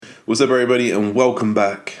What's up, everybody, and welcome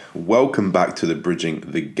back. Welcome back to the Bridging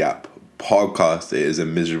the Gap podcast. It is a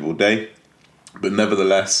miserable day, but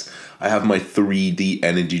nevertheless, I have my 3D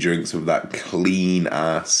energy drinks with that clean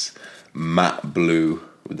ass matte blue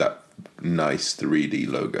with that nice 3D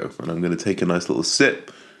logo, and I'm going to take a nice little sip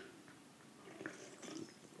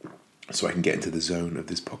so I can get into the zone of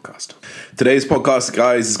this podcast. Today's podcast,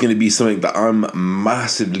 guys, is going to be something that I'm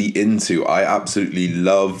massively into. I absolutely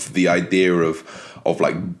love the idea of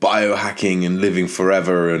like biohacking and living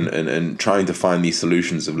forever and trying to find these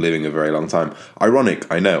solutions of living a very long time. Ironic,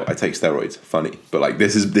 I know, I take steroids, funny. But like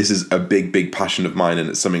this is a big passion of mine, and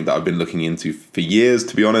it's something that I've been looking into for years,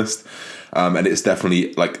 to be honest. And it's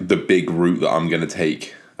definitely like the big route that I'm going to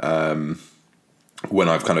take when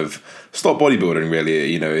I've kind of stopped bodybuilding,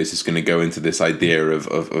 really. You know, it's just going to go into this idea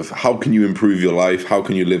of how can you improve your life? How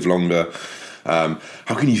can you live longer? How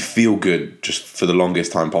can you feel good just for the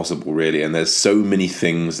longest time possible, really? And there's so many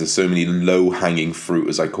things, there's so many low-hanging fruit,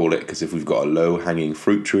 as I call it, because if we've got a low-hanging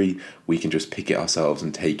fruit tree, we can just pick it ourselves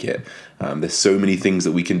and take it. There's so many things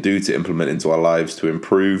that we can do to implement into our lives to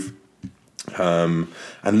improve and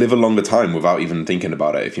live a longer time without even thinking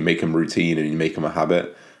about it. If you make them routine and you make them a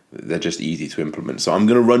habit, they're just easy to implement. So I'm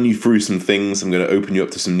going to run you through some things. I'm going to open you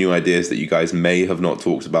up to some new ideas that you guys may have not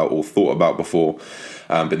talked about or thought about before.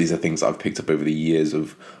 But these are things that I've picked up over the years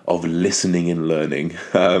of listening and learning.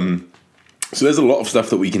 So there's a lot of stuff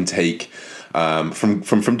that we can take from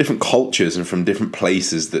different cultures and from different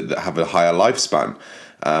places that have a higher lifespan.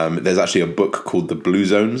 There's actually a book called The Blue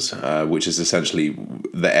Zones, which is essentially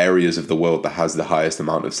the areas of the world that has the highest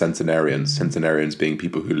amount of centenarians. Centenarians being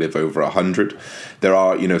people who live over 100. There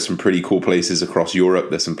are, some pretty cool places across Europe.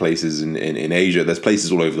 There's some places in Asia. There's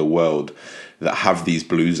places all over the world that have these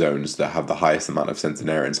blue zones that have the highest amount of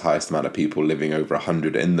centenarians, highest amount of people living over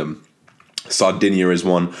 100 in them. Sardinia is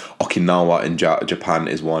one. Okinawa in Japan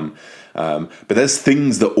is one. But there's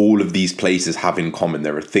things that all of these places have in common.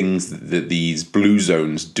 There are things that these blue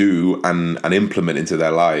zones do and implement into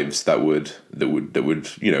their lives that would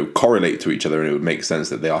correlate to each other, and it would make sense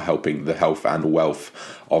that they are helping the health and wealth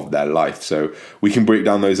of their life. So we can break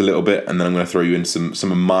down those a little bit, and then I'm going to throw you in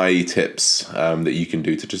some of my tips that you can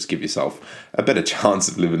do to just give yourself a better chance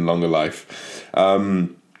of living a longer life.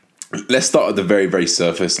 Let's start at the very, very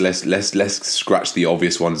surface. Let's scratch the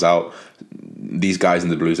obvious ones out. These guys in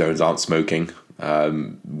the blue zones aren't smoking.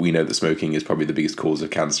 We know that smoking is probably the biggest cause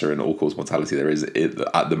of cancer and all-cause mortality there is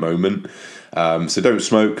at the moment. So don't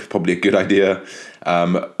smoke, probably a good idea.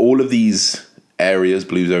 All of these areas,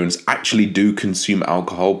 blue zones, actually do consume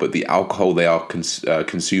alcohol, but the alcohol they are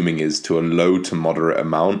consuming is to a low to moderate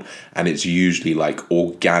amount, and it's usually like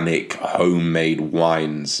organic homemade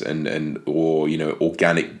wines or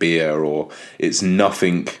organic beer, or it's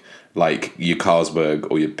nothing like your Carlsberg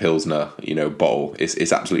or your Pilsner, bottle.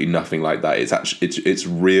 It's absolutely nothing like that. It's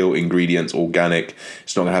real ingredients, organic.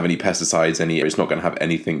 It's not going to have any pesticides. It's not going to have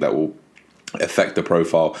anything that will affect the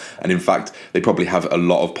profile. And in fact, they probably have a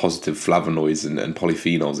lot of positive flavonoids and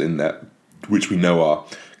polyphenols in there, which we know are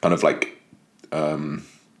kind of like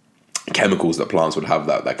chemicals that plants would have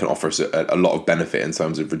that can offer us a lot of benefit in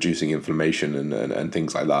terms of reducing inflammation and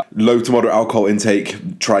things like that. Low to moderate alcohol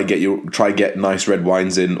intake. Try get nice red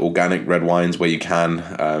wines in, organic red wines where you can,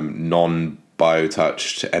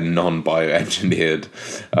 non-biotouched and non-bioengineered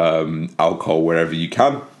alcohol wherever you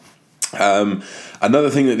can. Another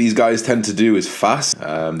thing that these guys tend to do is fast.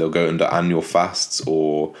 They'll go under annual fasts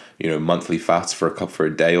or monthly fasts for a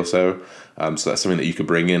day or so. So that's something that you could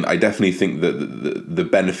bring in. I definitely think that the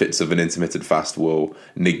benefits of an intermittent fast will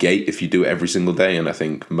negate if you do it every single day, and I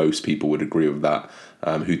think most people would agree with that.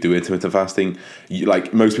 Who do intermittent fasting,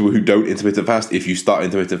 like most people who don't intermittent fast, if you start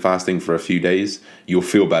intermittent fasting for a few days, you'll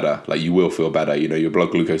feel better. Like you will feel better. Your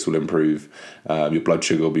blood glucose will improve, your blood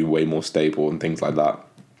sugar will be way more stable, and things like that.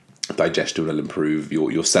 Digestion will improve,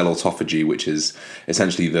 your cell autophagy, which is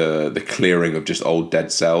essentially the clearing of just old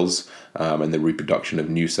dead cells, and the reproduction of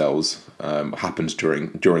new cells happens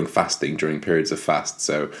during fasting, during periods of fast.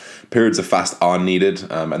 So periods of fast are needed,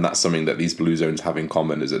 and that's something that these blue zones have in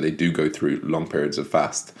common, is that they do go through long periods of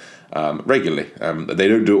fast regularly. They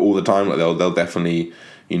don't do it all the time. Like they'll definitely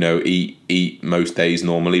eat most days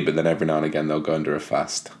normally, but then every now and again they'll go under a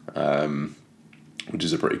fast, which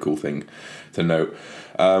is a pretty cool thing to note.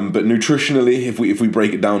 But nutritionally, if we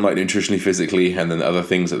break it down, like nutritionally, physically, and then the other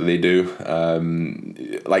things that they do,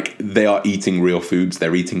 like they are eating real foods.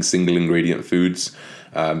 They're eating single ingredient foods.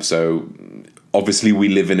 So obviously we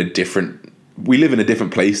live in a different we live in a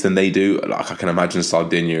different place than they do. Like I can imagine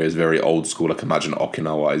Sardinia is very old school. I can imagine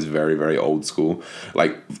Okinawa is very, very old school.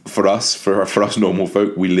 Like for us normal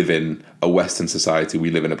folk, we live in a Western society.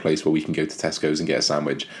 We live in a place where we can go to Tesco's and get a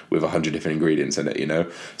sandwich with 100 different ingredients in it, you know?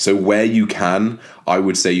 So where you can, I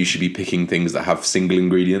would say you should be picking things that have single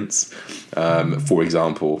ingredients. For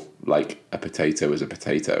example, like a potato is a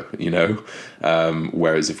potato, you know?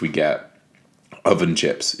 Whereas if we get oven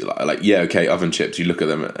chips, like yeah, okay, oven chips, you look at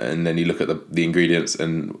them and then you look at the ingredients,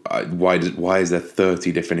 and why is there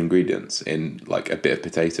 30 different ingredients in like a bit of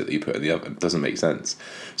potato that you put in the oven? It doesn't make sense.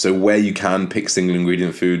 So where you can, pick single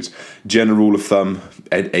ingredient foods. General rule of thumb,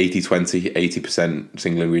 80-20, 80%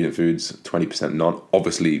 single ingredient foods, 20% non.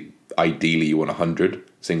 Obviously, ideally you want 100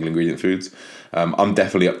 single ingredient foods. I'm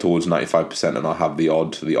definitely up towards 95%, and I'll have the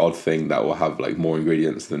odd thing that will have like more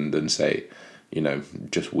ingredients than say, you know,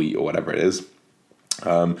 just wheat or whatever it is.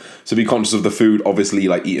 So be conscious of the food. Obviously,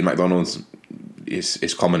 like eating McDonald's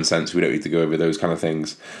is common sense. We don't need to go over those kind of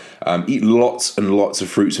things. Eat lots and lots of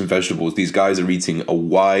fruits and vegetables. These guys are eating a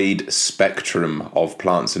wide spectrum of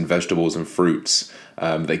plants and vegetables and fruits.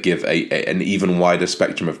 They give an even wider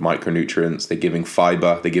spectrum of micronutrients. They're giving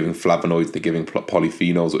fiber, they're giving flavonoids, they're giving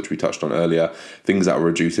polyphenols, which we touched on earlier, things that will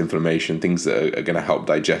reduce inflammation, things that are going to help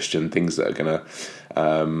digestion, things that are going to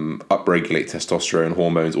upregulate testosterone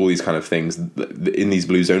hormones, all these kind of things. In these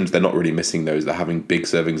blue zones, they're not really missing those. They're having big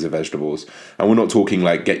servings of vegetables. And we're not talking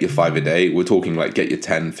like get your 5 a day. We're talking like get your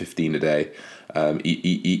 10, 15 a day.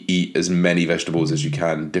 Eat as many vegetables as you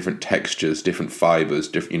can, different textures, different fibers,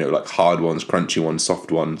 different, you know, like hard ones, crunchy ones,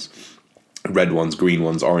 soft ones, red ones, green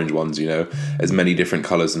ones, orange ones, you know, as many different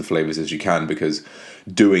colors and flavors as you can, because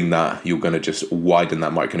doing that, you're going to just widen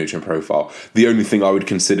that micronutrient profile. The only thing I would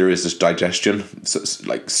consider is just digestion. So,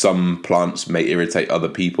 like some plants may irritate other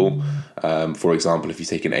people. For example, if you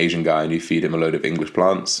take an Asian guy and you feed him a load of English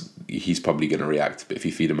plants, he's probably going to react. But if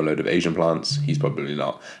you feed him a load of Asian plants, he's probably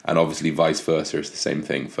not. And obviously vice versa is the same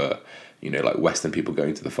thing for, you know, like Western people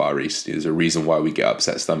going to the Far East. There's a reason why we get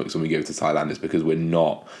upset stomachs when we go to Thailand, is because we're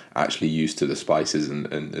not actually used to the spices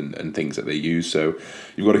and things that they use. So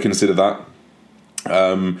you've got to consider that.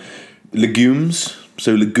 Legumes.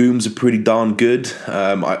 So legumes are pretty darn good.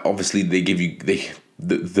 Obviously they give you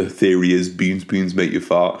the theory is beans make you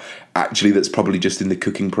fart. Actually, that's probably just in the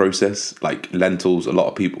cooking process. Like lentils, a lot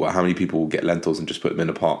of people, how many people will get lentils and just put them in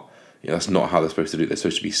a pot? You know, that's not how they're supposed to do it. They're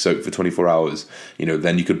supposed to be soaked for 24 hours. You know,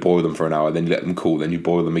 then you could boil them for an hour, then you let them cool, then you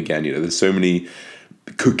boil them again. You know, there's so many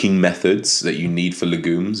cooking methods that you need for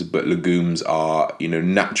legumes, but legumes are, you know,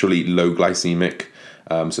 naturally low glycemic,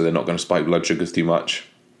 so they're not going to spike blood sugars too much.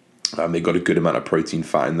 They've got a good amount of protein,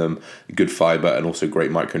 fat in them, good fiber, and also great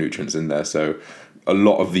micronutrients in there. So a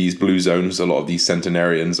lot of these blue zones, a lot of these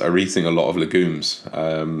centenarians are eating a lot of legumes,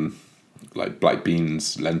 like black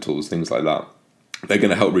beans, lentils, things like that. They're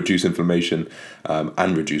going to help reduce inflammation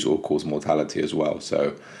and reduce all-cause mortality as well.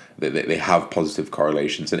 So they have positive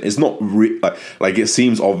correlations, and it's not like it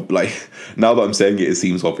seems like now that I'm saying it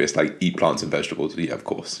seems obvious. Like eat plants and vegetables, yeah, of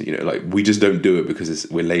course. You know, like we just don't do it because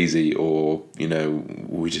we're lazy, or you know,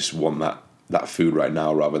 we just want that food right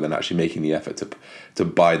now rather than actually making the effort to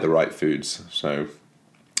buy the right foods. So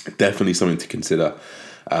definitely something to consider.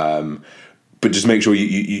 But just make sure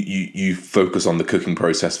you focus on the cooking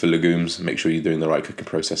process for legumes. Make sure you're doing the right cooking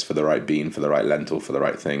process for the right bean, for the right lentil, for the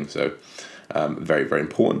right thing. So very, very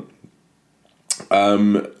important.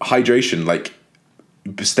 Hydration, like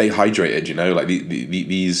stay hydrated, you know, like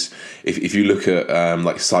these, if you look at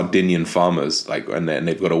like Sardinian farmers, like, and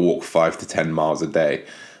they've got to walk 5 to 10 miles a day.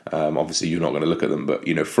 Obviously you're not going to look at them, but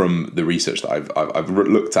you know, from the research that I've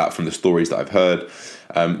looked at, from the stories that I've heard,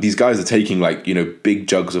 these guys are taking like, you know, big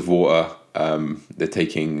jugs of water. They're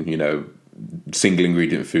taking, you know, single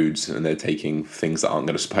ingredient foods, and they're taking things that aren't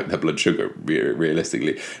going to spike their blood sugar.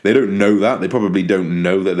 Realistically, they don't know that. They probably don't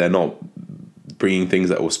know that they're not bringing things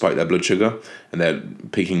that will spike their blood sugar, and they're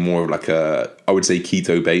picking more of like I would say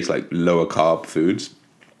keto based, like lower carb foods.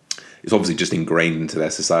 It's obviously just ingrained into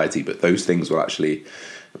their society, but those things will actually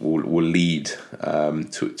will lead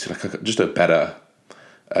to like just a better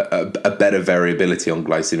variability on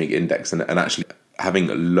glycemic index, and actually having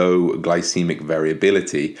a low glycemic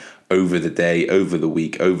variability over the day, over the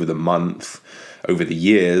week, over the month, over the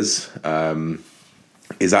years,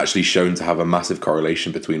 is actually shown to have a massive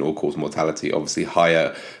correlation between all-cause mortality. Obviously,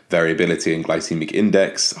 higher variability in glycemic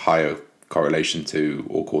index, higher correlation to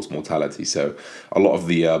all-cause mortality. So a lot of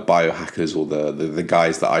the biohackers, or the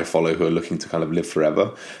guys that I follow who are looking to kind of live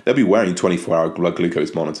forever, they'll be wearing 24-hour blood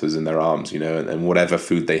glucose monitors in their arms, you know, and whatever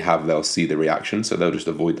food they have, they'll see the reaction. So they'll just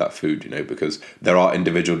avoid that food, you know, because there are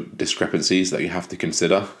individual discrepancies that you have to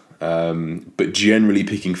consider. but generally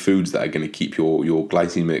picking foods that are going to keep your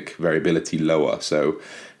glycemic variability lower. So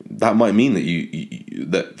that might mean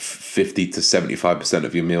that 50 to 75%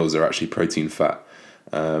 of your meals are actually protein fat.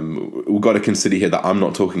 We've got to consider here that I'm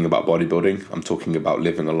not talking about bodybuilding. I'm talking about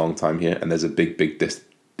living a long time here, and there's a big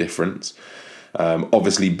difference.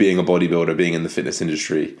 Obviously, being a bodybuilder, being in the fitness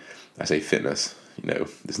industry, I say fitness,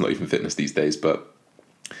 it's not even fitness these days, but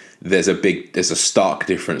there's a stark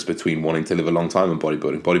difference between wanting to live a long time and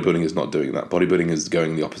bodybuilding. Bodybuilding is not doing that. Bodybuilding is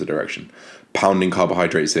going the opposite direction, pounding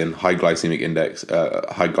carbohydrates in, high glycemic index,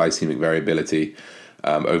 high glycemic variability,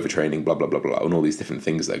 overtraining, blah, blah, blah, blah, and all these different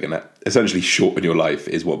things that are going to essentially shorten your life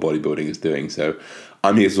is what bodybuilding is doing. So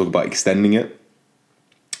I'm here to talk about extending it.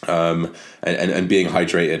 And being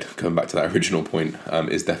hydrated, coming back to that original point,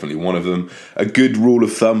 is definitely one of them. A good rule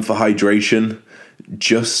of thumb for hydration,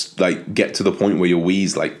 just like get to the point where your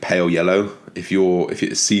wee's like pale yellow. If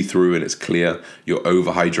it's see-through and it's clear, you're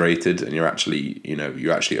overhydrated, and you're actually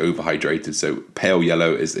overhydrated. So pale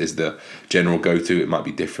yellow is the general go-to. It might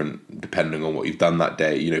be different depending on what you've done that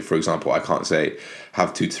day. For example, I can't say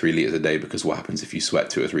have 2 to 3 liters a day, because what happens if you sweat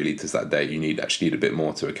 2 or 3 liters that day? You actually need a bit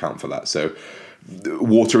more to account for that. So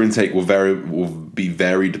water intake will be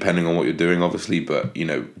varied depending on what you're doing, obviously, but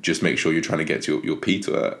just make sure you're trying to get your pee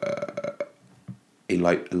to a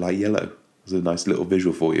light yellow. It's a nice little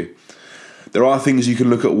visual for you. There are things you can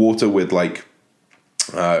look at water with, like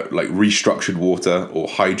restructured water or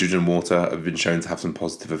hydrogen water have been shown to have some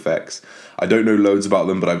positive effects. I don't know loads about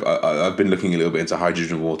them, but I've been looking a little bit into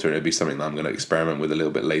hydrogen water, and it'd be something that I'm going to experiment with a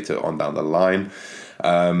little bit later on down the line.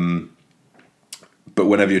 But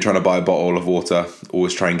whenever you're trying to buy a bottle of water,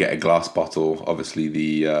 always try and get a glass bottle. Obviously,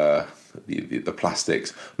 the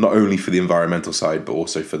plastics, not only for the environmental side, but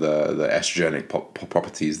also for the estrogenic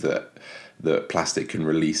properties that plastic can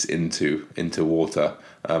release into water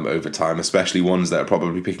over time, especially ones that are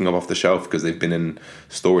probably picking up off the shelf because they've been in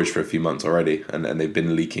storage for a few months already, and they've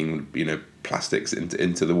been leaking plastics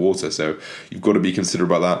into the water. So you've got to be considerate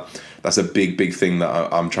about that. That's a big thing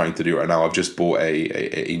that I'm trying to do right now. I've just bought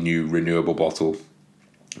a new renewable bottle,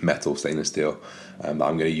 metal stainless steel, that I'm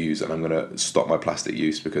going to use, and I'm going to stop my plastic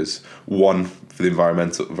use, because one, for the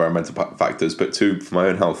environmental factors, but two, for my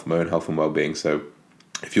own health and well-being. So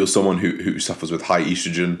if you're someone who suffers with high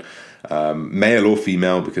estrogen, male or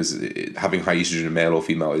female, because having high estrogen, male or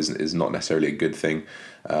female, is not necessarily a good thing,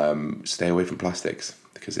 stay away from plastics,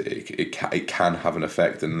 because it can have an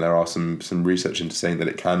effect, and there are some research into saying that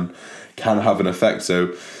it can have an effect.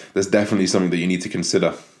 So there's definitely something that you need to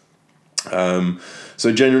consider.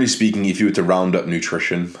 So generally speaking, if you were to round up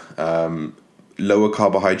nutrition, lower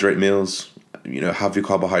carbohydrate meals, have your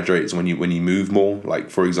carbohydrates when you move more.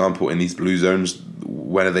 Like, for example, in these blue zones,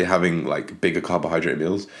 when are they having like bigger carbohydrate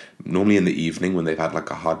meals? Normally in the evening, when they've had like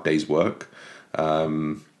a hard day's work.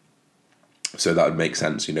 So that would make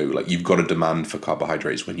sense, like you've got a demand for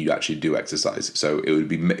carbohydrates when you actually do exercise. So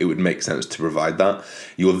it would make sense to provide that.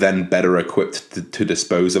 You're then better equipped to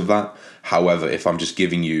dispose of that. However, if I'm just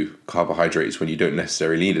giving you carbohydrates when you don't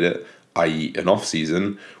necessarily need it, i.e. an off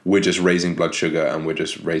season, we're just raising blood sugar, and we're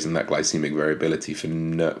just raising that glycemic variability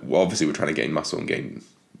obviously we're trying to gain muscle and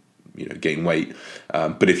gain weight.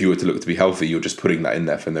 But if you were to look to be healthy, you're just putting that in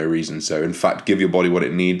there for no reason. So in fact, give your body what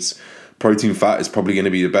it needs. Protein fat is probably going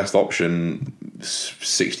to be the best option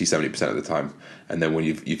 60-70% of the time. And then when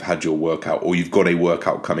you've had your workout, or you've got a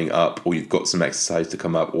workout coming up, or you've got some exercise to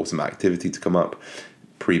come up, or some activity to come up,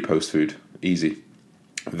 pre-post food, easy,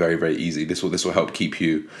 very, very easy. This will help keep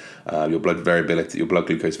you your blood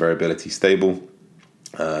glucose variability stable,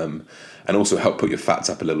 and also help put your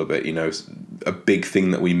fats up a little bit. A big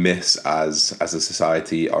thing that we miss as a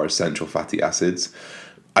society are essential fatty acids.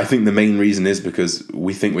 I think the main reason is because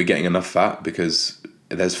we think we're getting enough fat, because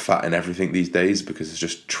there's fat in everything these days, because it's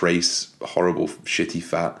just trace, horrible, shitty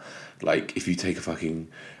fat. Like if you take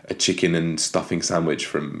a chicken and stuffing sandwich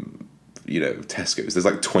from Tesco's, there's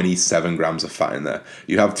like 27 grams of fat in there.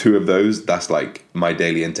 You have 2 of those, that's like my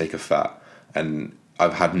daily intake of fat, and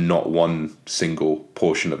I've had not one single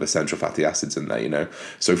portion of essential fatty acids in there,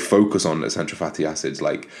 So focus on essential fatty acids,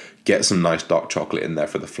 like get some nice dark chocolate in there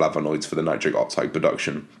for the flavonoids, for the nitric oxide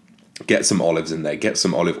production. Get some olives in there, get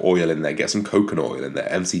some olive oil in there, get some coconut oil in there,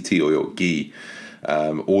 MCT oil, ghee,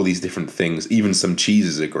 all these different things. Even some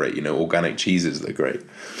cheeses are great, organic cheeses are great.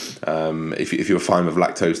 If you're fine with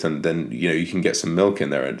lactose, then you can get some milk in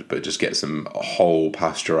there, but just get some whole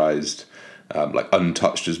pasteurized, like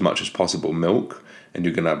untouched as much as possible milk. And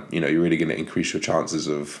you're gonna, you're really gonna increase your chances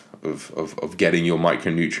of getting your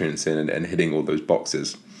micronutrients in and hitting all those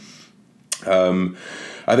boxes.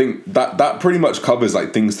 I think that pretty much covers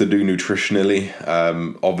like things to do nutritionally.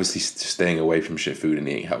 Obviously, staying away from shit food and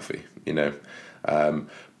eating healthy.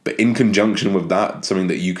 But in conjunction with that, something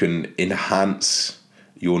that you can enhance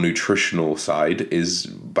your nutritional side is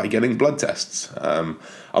by getting blood tests.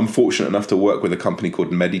 I'm fortunate enough to work with a company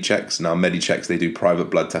called Medichecks. Now, Medichecks, they do private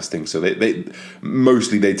blood testing, so they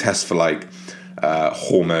mostly they test for like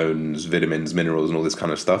hormones, vitamins, minerals, and all this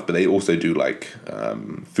kind of stuff. But they also do like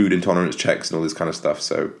food intolerance checks and all this kind of stuff.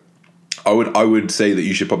 So I would say that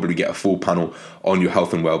you should probably get a full panel on your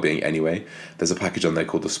health and well-being anyway. There's a package on there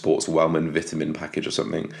called the Sports Wellman Vitamin Package or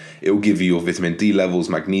something. It will give you your vitamin D levels,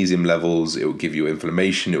 magnesium levels. It will give you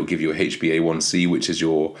inflammation. It will give you a HbA1c,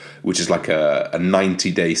 which is like a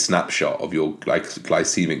 90-day snapshot of your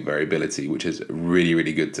glycemic variability, which is really,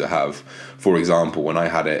 really good to have. For example, when I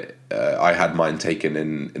had it, I had mine taken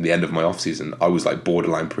in the end of my off season. I was like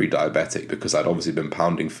borderline pre-diabetic because I'd obviously been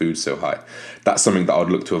pounding food so high. That's something that I'd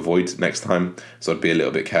look to avoid next time. So I'd be a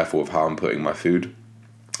little bit careful of how I'm putting my food.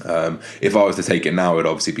 If I was to take it now, it'd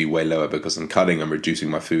obviously be way lower because I'm cutting, I'm reducing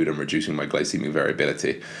my food, I'm reducing my glycemic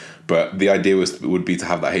variability. But the idea would be to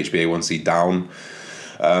have that HbA1c down.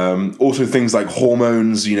 Also things like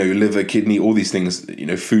hormones, liver, kidney, all these things,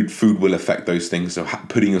 food will affect those things. So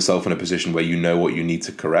putting yourself in a position where you know what you need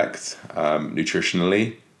to correct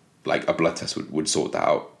nutritionally, like a blood test would sort that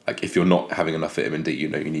out. Like if you're not having enough vitamin D, you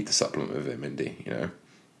need to supplement with vitamin D,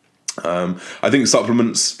 I think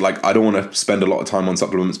supplements, like I don't want to spend a lot of time on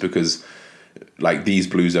supplements because like these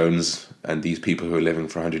blue zones and these people who are living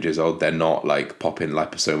for 100 years old, they're not like popping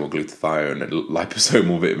liposomal glutathione and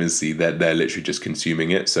liposomal vitamin C. They're literally just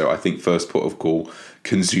consuming it. So I think first port of call,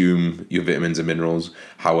 consume your vitamins and minerals.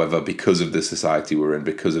 However, because of the society we're in,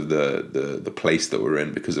 because of the place that we're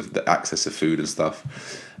in, because of the access to food and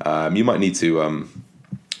stuff, you might need to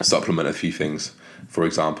supplement a few things. For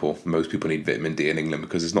example, most people need vitamin D in England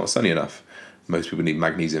because it's not sunny enough. Most people need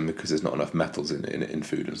magnesium because there's not enough metals in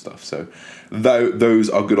food and stuff. So those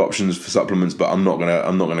are good options for supplements, but I'm not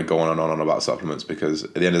gonna go on and on about supplements because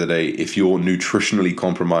at the end of the day, if you're nutritionally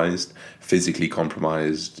compromised, physically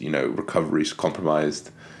compromised, recovery's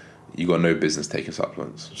compromised, you got no business taking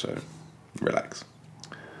supplements. So relax.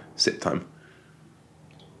 Sip time.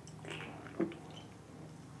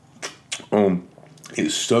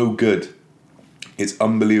 It's so good. It's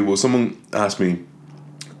unbelievable. Someone asked me,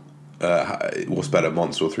 what's better,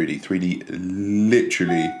 Monster or 3D? 3D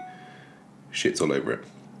literally shits all over it.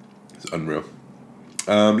 It's unreal.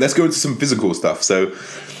 Let's go into some physical stuff. So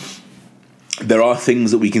there are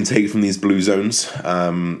things that we can take from these blue zones.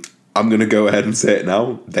 I'm going to go ahead and say it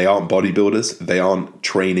now. They aren't bodybuilders. They aren't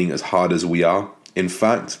training as hard as we are. In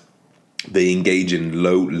fact, they engage in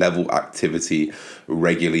low-level activity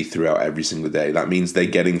regularly throughout every single day. That means they're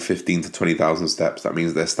getting 15 to 20,000 steps. That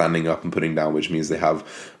means they're standing up and putting down, which means they have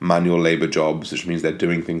manual labor jobs, which means they're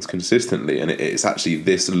doing things consistently. And it's actually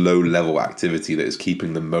this low-level activity that is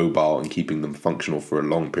keeping them mobile and keeping them functional for a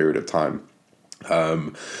long period of time.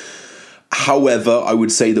 However, I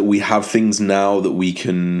would say that we have things now that we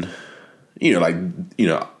can... like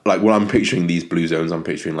when I'm picturing these blue zones, I'm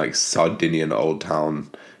picturing like Sardinian Old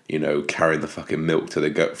Town, carrying the fucking milk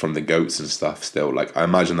from the goats and stuff still. Like, I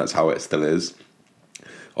imagine that's how it still is.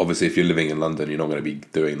 Obviously, if you're living in London, you're not going to be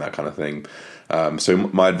doing that kind of thing. So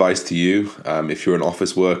my advice to you, if you're an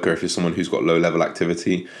office worker, if you're someone who's got low-level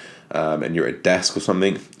activity, and you're at a desk or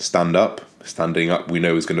something, stand up. Standing up, we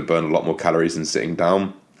know, is going to burn a lot more calories than sitting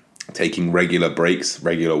down. Taking regular breaks,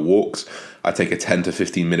 regular walks. I take a 10 to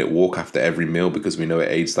 15 minute walk after every meal because we know it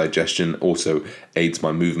aids digestion, also aids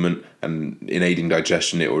my movement, and in aiding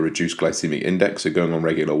digestion, it will reduce glycemic index. So going on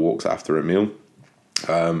regular walks after a meal.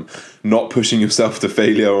 Not pushing yourself to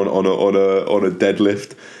failure on a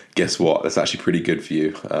deadlift. Guess what? That's actually pretty good for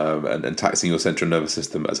you. And taxing your central nervous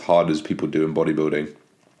system as hard as people do in bodybuilding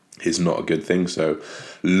is not a good thing. So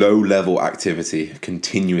low level activity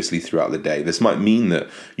continuously throughout the day. This might mean that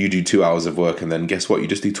you do 2 hours of work and then guess what? You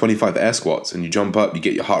just do 25 air squats and you jump up, you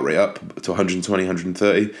get your heart rate up to 120,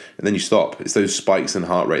 130, and then you stop. It's those spikes in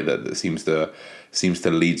heart rate that seems to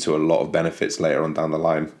lead to a lot of benefits later on down the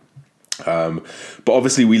line. But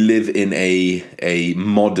obviously we live in a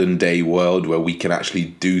modern day world where we can actually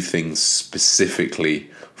do things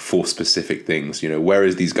specifically for specific things,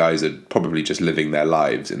 whereas these guys are probably just living their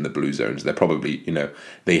lives in the blue zones. They're probably,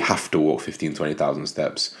 they have to walk 15, 20,000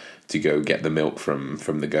 steps to go get the milk from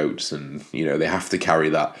the goats. And, they have to carry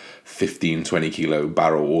that 15, 20 kilo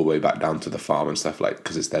barrel all the way back down to the farm and stuff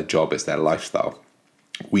because it's their job, it's their lifestyle.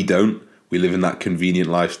 We don't. We live in that convenient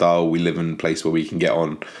lifestyle. We live in a place where we can get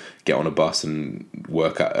on a bus and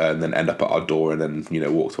work at, and then end up at our door, and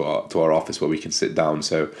then walk to our office where we can sit down.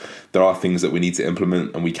 So there are things that we need to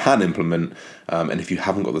implement, and we can implement. And if you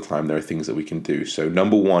haven't got the time, there are things that we can do. So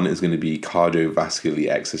number one is going to be cardiovascular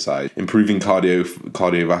exercise. Improving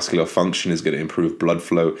cardiovascular function is going to improve blood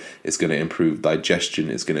flow. It's going to improve digestion.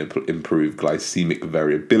 It's going to improve glycemic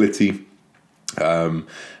variability. And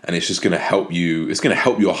it's just going to help you. It's going to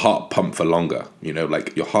help your heart pump for longer.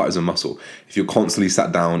 Like your heart is a muscle. If you're constantly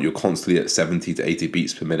sat down, you're constantly at 70 to 80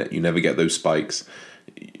 beats per minute. You never get those spikes.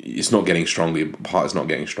 It's not getting stronger. Your heart is not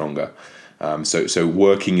getting stronger. So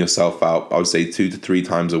working yourself out, I would say 2 to 3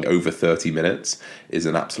 times over 30 minutes is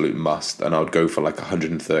an absolute must. And I would go for like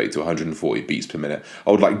 130 to 140 beats per minute.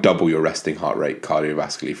 I would like double your resting heart rate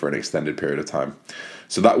cardiovascularly for an extended period of time.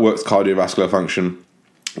 So that works cardiovascular function.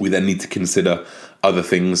 We then need to consider other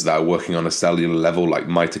things that are working on a cellular level, like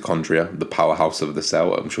mitochondria, the powerhouse of the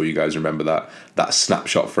cell. I'm sure you guys remember that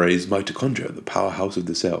snapshot phrase, mitochondria, the powerhouse of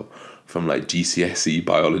the cell, from like GCSE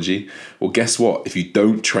biology. Well, guess what? If you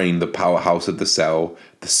don't train the powerhouse of the cell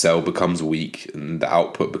becomes weak, and the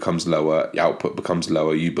output becomes lower. The output becomes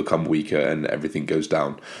lower, you become weaker, and everything goes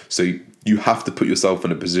down. So you have to put yourself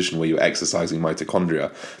in a position where you're exercising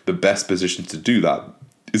mitochondria. The best position to do that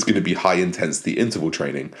is going to be high intensity interval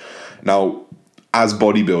training. Now, as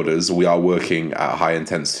bodybuilders, we are working at high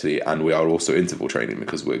intensity, and we are also interval training,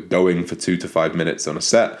 because we're going for 2 to 5 minutes on a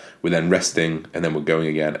set, we're then resting, and then we're going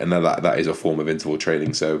again. And then that is a form of interval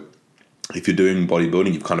training. So if you're doing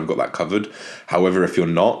bodybuilding, you've kind of got that covered. However, if you're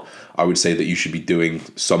not, I would say that you should be doing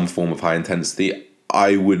some form of high intensity.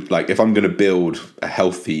 I would, like, if I'm going to build a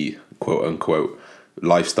healthy, quote unquote,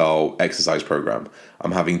 lifestyle exercise program,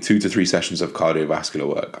 I'm having 2 to 3 sessions of cardiovascular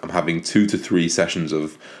work. I'm having 2 to 3 sessions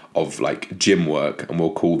of like gym work, and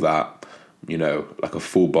we'll call that, like a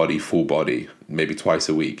full body, maybe twice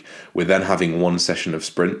a week. We're then having 1 session of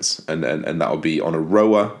sprints, and that will be on a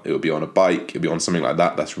rower, it will be on a bike, it'll be on something like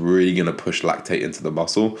that. That's really going to push lactate into the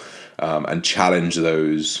muscle, and challenge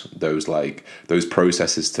those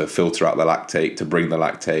processes to filter out the lactate, to bring the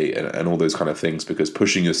lactate, and all those kind of things, because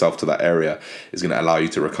pushing yourself to that area is going to allow you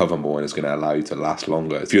to recover more, and it's going to allow you to last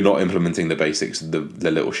longer. If you're not implementing the basics, the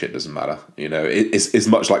little shit doesn't matter. It's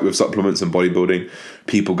much like with supplements and bodybuilding.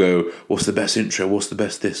 People go, what's the best intro, what's the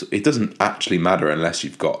best this? It doesn't actually matter unless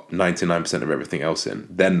you've got 99% of everything else in.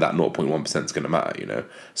 Then that 0.1% is going to matter.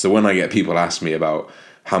 So when I get people ask me about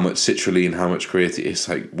how much citrulline, how much creatine, it's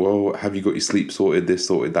like, well, have you got your sleep sorted, this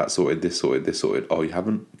sorted, that sorted, this sorted, this sorted? Oh, you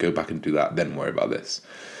haven't? Go back and do that, then worry about this.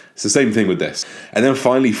 It's the same thing with this. And then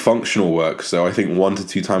finally, functional work. So I think 1 to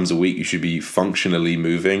 2 times a week, you should be functionally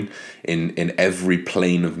moving in every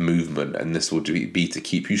plane of movement. And this will be to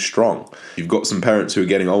keep you strong. You've got some parents who are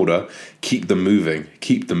getting older, keep them moving,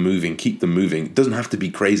 keep them moving, keep them moving. It doesn't have to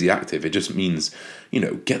be crazy active. It just means,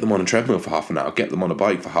 get them on a treadmill for half an hour, get them on a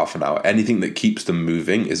bike for half an hour. Anything that keeps them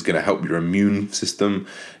moving is going to help your immune system,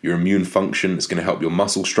 your immune function. It's going to help your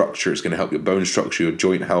muscle structure. It's going to help your bone structure, your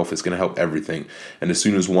joint health. It's going to help everything. And as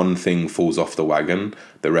soon as one thing falls off the wagon,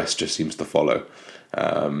 the rest just seems to follow.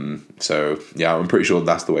 So yeah, I'm pretty sure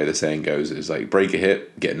that's the way the saying goes, is like, break a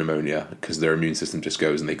hip, get pneumonia, because their immune system just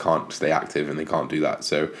goes and they can't stay active, and they can't do that.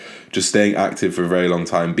 So just staying active for a very long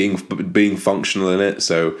time, being functional in it.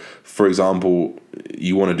 So for example,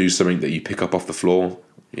 you want to do something that you pick up off the floor,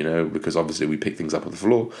 because obviously we pick things up off the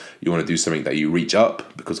floor. You want to do something that you reach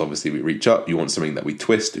up, because obviously we reach up. You want something that we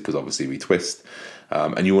twist, because obviously we twist.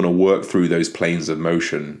 And you want to work through those planes of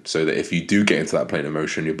motion, so that if you do get into that plane of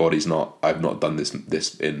motion, your body's not, I've not done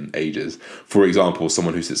this in ages. For example,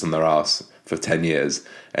 someone who sits on their ass for 10 years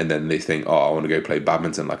and then they think, oh, I want to go play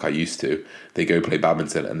badminton like I used to. They go play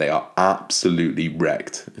badminton and they are absolutely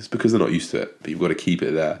wrecked. It's because they're not used to it, but you've got to keep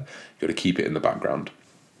it there. You've got to keep it in the background.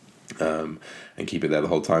 And keep it there the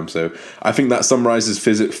whole time. So I think that summarizes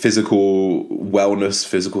physical wellness,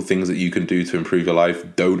 physical things that you can do to improve your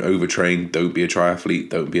life. Don't overtrain. Don't be a triathlete.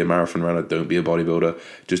 Don't be a marathon runner. Don't be a bodybuilder.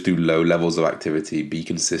 Just do low levels of activity. Be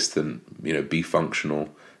consistent. Be functional.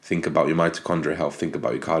 Think about your mitochondrial health. Think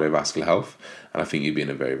about your cardiovascular health. And I think you'd be in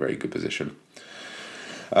a very, very good position.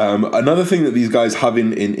 Another thing that these guys have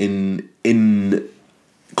in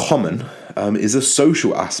common is a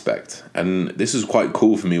social aspect, and this is quite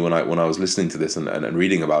cool for me when I was listening to this and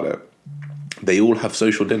reading about it. They all have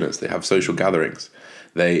social dinners, they have social gatherings,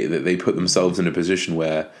 they put themselves in a position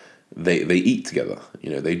where they eat together,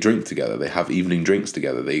 they drink together, they have evening drinks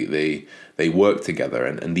together, they work together,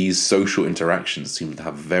 and these social interactions seem to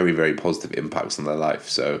have very, very positive impacts on their life.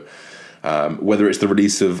 So whether it's the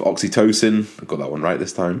release of oxytocin, I got that one right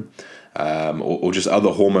this time, or just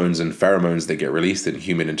other hormones and pheromones that get released in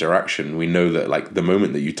human interaction. We know that like the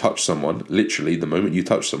moment that you touch someone, literally the moment you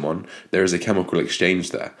touch someone, there is a chemical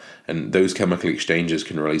exchange there, and those chemical exchanges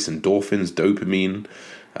can release endorphins, dopamine,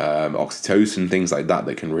 oxytocin, things like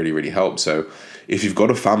that can really, really help. So if you've got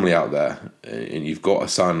a family out there and you've got a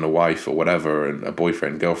son, a wife, or whatever, and a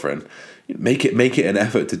boyfriend, girlfriend, make it an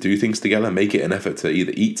effort to do things together. Make it an effort to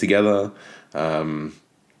either eat together.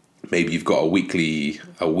 Maybe you've got a weekly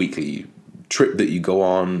trip that you go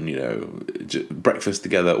on, breakfast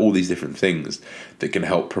together, all these different things that can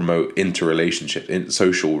help promote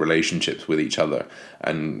social relationships with each other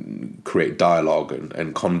and create dialogue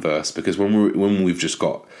and converse. Because when we've just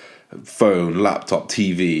got phone, laptop,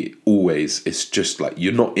 TV, always, it's just like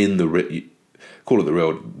you're not in call it the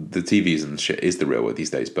real. The TVs and shit is the real world these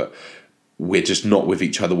days, but we're just not with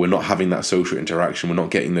each other. We're not having that social interaction. We're not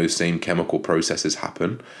getting those same chemical processes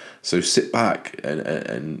happen. So sit back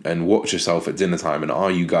and watch yourself at dinner time. And are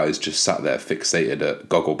you guys just sat there fixated at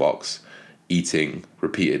Gogglebox, eating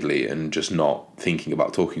repeatedly and just not thinking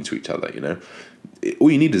about talking to each other? All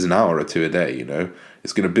you need is an hour or two a day.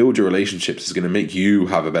 It's going to build your relationships. It's going to make you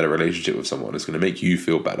have a better relationship with someone. It's going to make you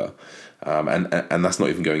feel better. And that's not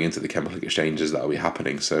even going into the chemical exchanges that will be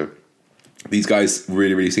happening. So these guys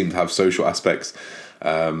really, really seem to have social aspects,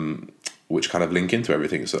 which kind of link into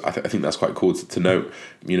everything. So I think that's quite cool to note.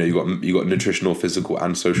 You got nutritional, physical,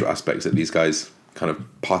 and social aspects that these guys kind of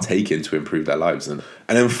partake in to improve their lives. And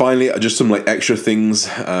then finally, just some like extra things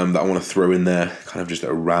that I want to throw in there, kind of just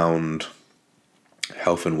around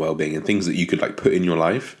health and well-being, and things that you could like put in your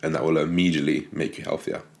life and that will immediately make you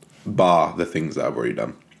healthier, bar the things that I've already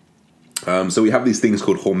done. So we have these things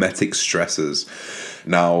called hormetic stressors.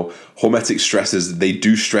 Now, hormetic stressors, they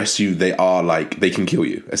do stress you. They can kill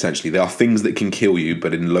you, essentially. They are things that can kill you,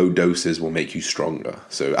 but in low doses will make you stronger.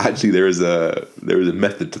 So actually there is a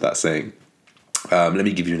method to that saying. Let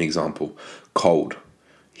me give you an example. Cold,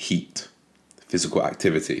 heat, physical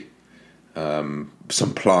activity.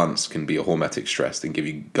 Some plants can be a hormetic stress and give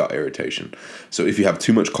you gut irritation. So if you have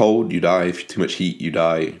too much cold, you die. If you have too much heat, you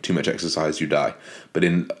die. Too much exercise, you die. But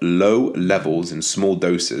in low levels, in small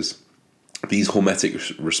doses, these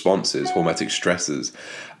hormetic responses, hormetic stresses,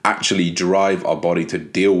 actually drive our body to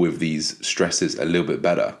deal with these stresses a little bit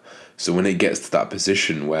better. So when it gets to that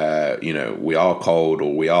position where, we are cold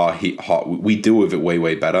or we are hot, we deal with it way,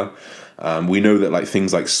 way better. We know that like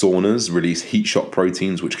things like saunas release heat shock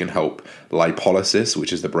proteins, which can help lipolysis,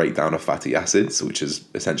 which is the breakdown of fatty acids, which is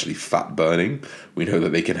essentially fat burning. We know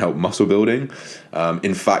that they can help muscle building.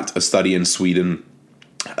 In fact, a study in Sweden,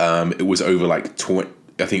 it was over like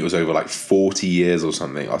 40 years or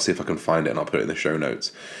something. I'll see if I can find it and I'll put it in the show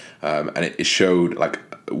notes. And it showed like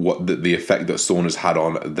what the effect that saunas had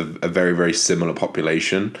on a very, very similar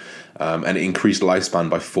population. And it increased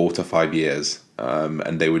lifespan by 4 to 5 years.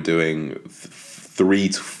 And they were doing 3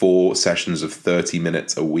 to 4 sessions of 30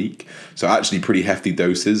 minutes a week. So actually pretty hefty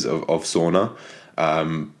doses of sauna.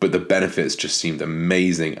 But the benefits just seemed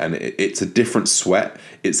amazing. And it's a different sweat.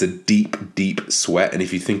 It's a deep, deep sweat. And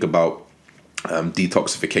if you think about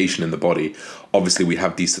detoxification in the body, obviously we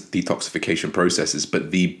have these detoxification processes,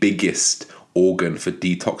 but the biggest organ for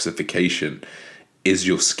detoxification is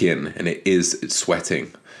your skin, and it's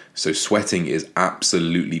sweating. So sweating is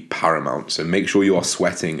absolutely paramount. So make sure you are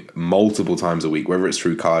sweating multiple times a week, whether it's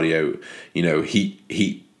through cardio, heat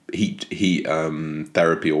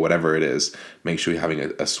therapy or whatever it is. Make sure you're having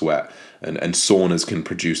a sweat, and saunas can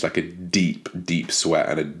produce like a deep, deep sweat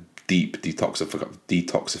and a deep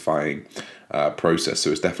detoxifying process.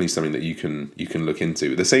 So it's definitely something that you can look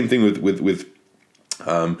into. The same thing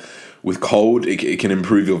with cold, it can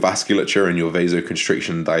improve your vasculature and your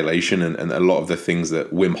vasoconstriction dilation, and a lot of the things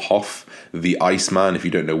that Wim Hof, the Iceman, if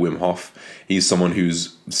you don't know Wim Hof, he's someone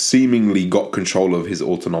who's seemingly got control of his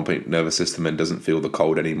autonomic nervous system and doesn't feel the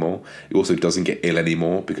cold anymore. He also doesn't get ill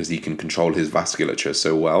anymore because he can control his vasculature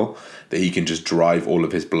so well that he can just drive all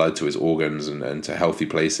of his blood to his organs and to healthy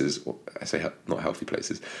places. I say not healthy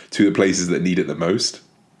places, to the places that need it the most.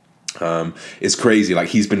 It's crazy. Like,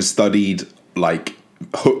 he's been studied, like,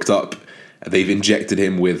 hooked up. They've injected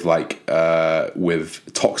him with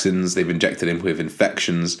with toxins. They've injected him with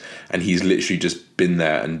infections, and he's literally just been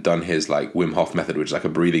there and done his like Wim Hof method, which is like a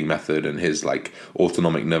breathing method, and his like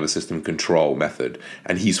autonomic nervous system control method,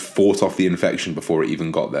 and he's fought off the infection before it even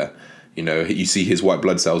got there. You see his white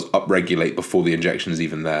blood cells upregulate before the injection's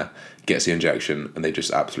even there. Gets the injection, and they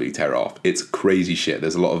just absolutely tear it off. It's crazy shit.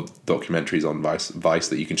 There's a lot of documentaries on Vice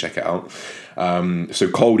that you can check it out. So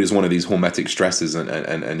cold is one of these hormetic stresses,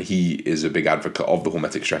 and he is a big advocate of the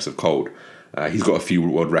hormetic stress of cold. He's got a few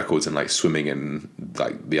world records in like swimming in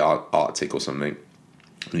like the Arctic or something.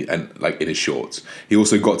 and like in his shorts. He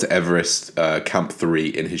also got to Everest Camp 3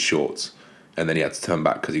 in his shorts, and then he had to turn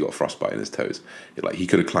back because he got frostbite in his toes. Like he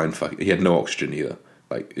could have climbed. He had no oxygen either.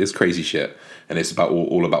 Like it's crazy shit, and it's about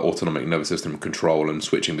all about autonomic nervous system control and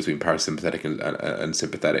switching between parasympathetic and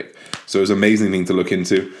sympathetic. So it was an amazing thing to look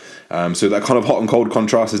into. So that kind of hot and cold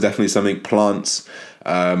contrast is definitely something. Plants,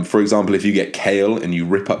 for example, if you get kale and you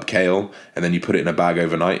rip up kale and then you put it in a bag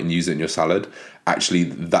overnight and use it in your salad, actually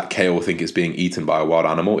that kale will think it's being eaten by a wild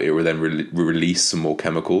animal. It will then release some more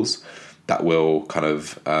chemicals that will kind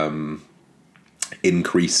of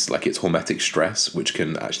increase like its hormetic stress, which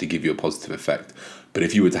can actually give you a positive effect. But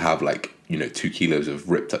if you were to have 2 kilos of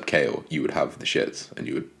ripped up kale, you would have the shits, and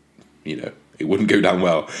you would, it wouldn't go down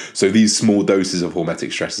well. So these small doses of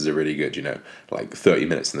hormetic stresses are really good, like 30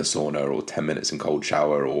 minutes in the sauna or 10 minutes in cold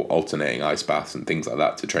shower or alternating ice baths and things like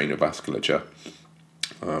that to train your vasculature.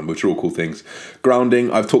 Which are all cool things.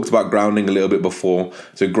 Grounding, I've talked about grounding a little bit before.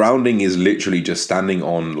 So grounding is literally just standing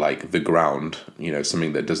on like the ground,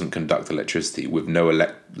 something that doesn't conduct electricity with no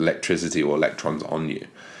electricity or electrons on you,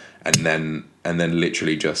 and then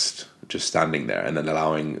literally just standing there and then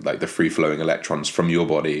allowing like the free flowing electrons from your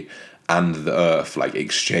body and the earth like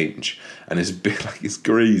exchange. And it's a bit like, it's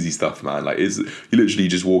crazy stuff, man. Like you literally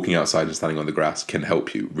just walking outside and standing on the grass can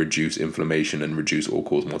help you reduce inflammation and reduce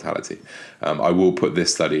all-cause mortality. I will put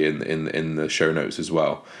this study in the show notes as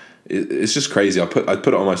well. It's just crazy. I put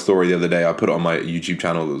it on my story the other day. I put it on my YouTube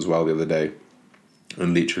channel as well the other day.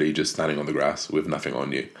 And literally just standing on the grass with nothing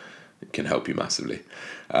on you, it can help you massively.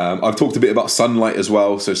 I've talked a bit about sunlight as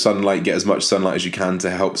well. So sunlight, get as much sunlight as you can to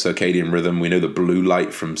help circadian rhythm. We know the blue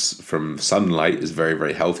light from sunlight is very,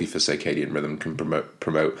 very healthy for circadian rhythm, can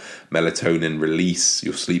promote melatonin release,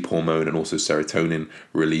 your sleep hormone, and also serotonin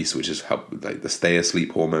release, which is help like the stay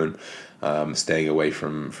asleep hormone, staying away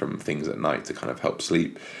from things at night to kind of help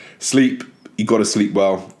sleep. You got to sleep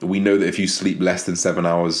well. We know that if you sleep less than 7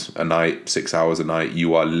 hours a night, 6 hours a night,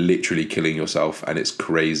 you are literally killing yourself, and it's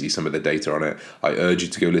crazy, some of the data on it. I urge you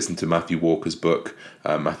to go listen to Matthew Walker's book,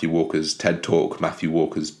 Matthew Walker's TED Talk, Matthew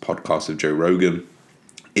Walker's podcast of Joe Rogan.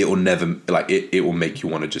 It will never, it will make you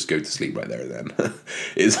want to just go to sleep right there and then.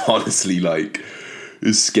 It's honestly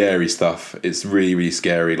it's scary stuff. It's really, really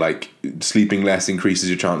scary. Like sleeping less increases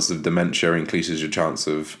your chances of dementia, increases your chance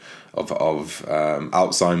of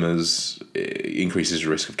Alzheimer's, increases your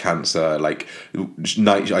risk of cancer. Like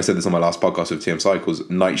night, I said this on my last podcast with TM Cycles.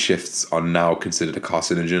 Night shifts are now considered a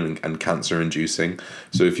carcinogen and cancer inducing.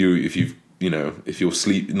 So if you're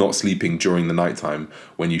not sleeping during the nighttime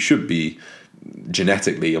when you should be,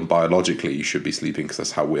 genetically and biologically you should be sleeping, because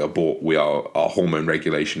that's how we are bought. Our hormone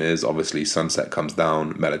regulation is obviously sunset comes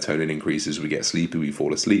down, melatonin increases, we get sleepy, we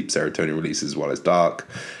fall asleep, serotonin releases while it's dark,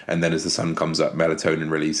 and then as the sun comes up,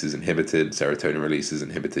 melatonin releases inhibited, serotonin releases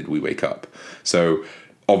inhibited, we wake up. So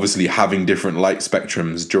obviously having different light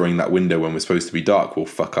spectrums during that window when we're supposed to be dark will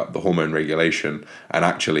fuck up the hormone regulation, and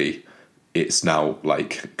actually it's now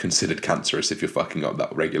like considered cancerous if you're fucking up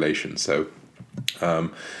that regulation. So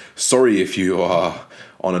sorry if you are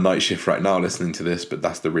on a night shift right now listening to this, but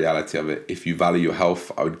that's the reality of it. If you value your health,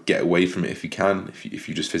 I would get away from it if you can. If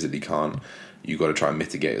you just physically can't, you got to try and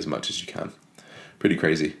mitigate as much as you can. Pretty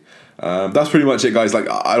crazy. That's pretty much it, guys. Like,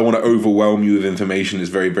 I don't want to overwhelm you with information. It's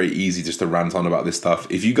very, very easy just to rant on about this stuff.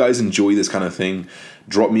 If you guys enjoy this kind of thing,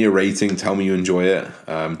 drop me a rating. Tell me you enjoy it.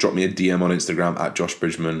 Drop me a DM on Instagram at Josh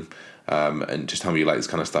Bridgman, and just tell me you like this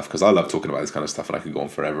kind of stuff, because I love talking about this kind of stuff and I could go on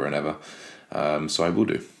forever and ever. So I will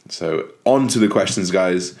do. So on to the questions,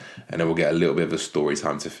 guys, and then we'll get a little bit of a story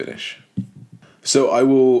time to finish. So I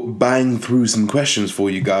will bang through some questions for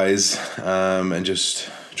you guys, and just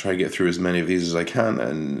try to get through as many of these as I can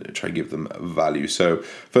and try to give them value. So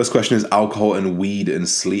first question is alcohol and weed and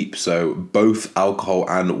sleep. So both alcohol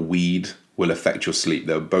and weed will affect your sleep.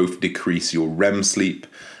 They'll both decrease your REM sleep,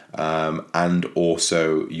 and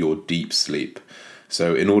also your deep sleep.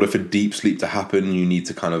 So in order for deep sleep to happen, you need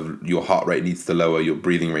to your heart rate needs to lower, your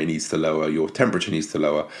breathing rate needs to lower, your temperature needs to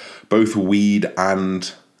lower. Both weed and,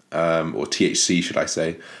 or THC, should I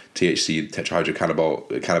say, THC,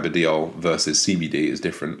 tetrahydrocannabidiol versus CBD is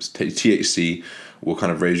different. THC will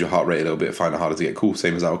kind of raise your heart rate a little bit, find it harder to get cool,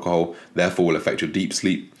 same as alcohol, therefore will affect your deep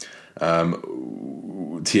sleep.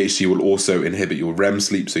 THC will also inhibit your REM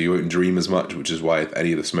sleep, so you won't dream as much, which is why if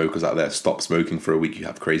any of the smokers out there stop smoking for a week, you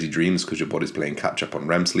have crazy dreams because your body's playing catch up on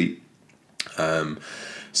REM sleep. So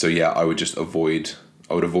yeah, I would just avoid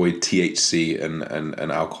I would avoid THC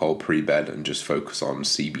and alcohol pre-bed and just focus on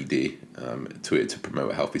CBD to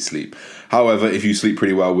promote a healthy sleep. However, if you sleep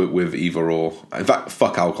pretty well with either or, in fact,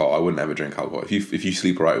 fuck alcohol. I wouldn't ever drink alcohol. If you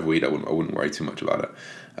sleep alright with weed, I wouldn't worry too much about it.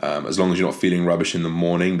 As long as you're not feeling rubbish in the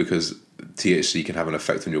morning, because THC can have an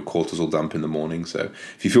effect on your cortisol dump in the morning. So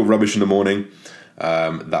if you feel rubbish in the morning,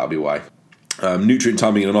 that'll be why. Nutrient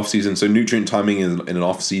timing in an off season. So nutrient timing in an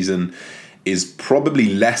off season is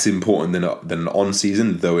probably less important than an on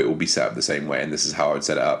season, though it will be set up the same way. And this is how I would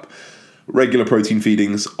set it up. Regular protein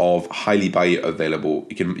feedings of highly bioavailable.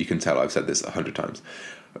 You can tell I've said this 100 times.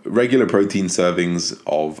 Regular protein servings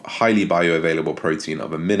of highly bioavailable protein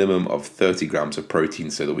of a minimum of 30 grams of protein,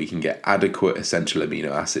 so that we can get adequate essential amino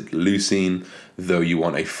acid leucine, though you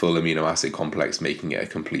want a full amino acid complex, making it a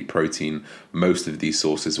complete protein. Most of these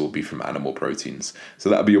sources will be from animal proteins. So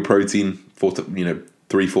that'll be your protein.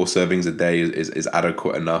 3-4 servings a day is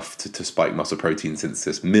adequate enough to spike muscle protein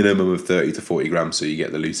synthesis. Minimum of 30 to 40 grams, so you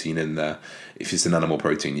get the leucine in there. If it's an animal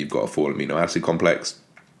protein, you've got a full amino acid complex.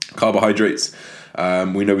 Carbohydrates.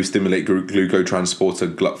 We know we stimulate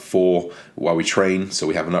glucotransporter GLUT4 while we train, so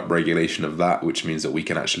we have an upregulation of that, which means that we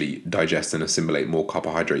can actually digest and assimilate more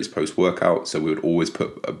carbohydrates post-workout. So we would always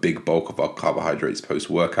put a big bulk of our carbohydrates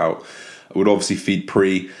post-workout. I would obviously feed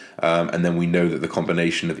pre, and then we know that the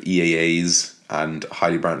combination of EAAs and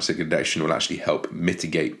highly branched cyclodextrin will actually help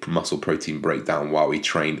mitigate muscle protein breakdown while we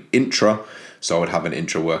train intra. So I would have an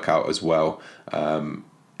intra workout as well. And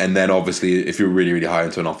then obviously, if you're really, really high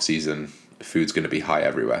into an off season, food's going to be high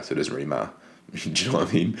everywhere, so it doesn't really matter. Do you know what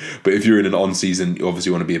I mean? But if you're in an on season, you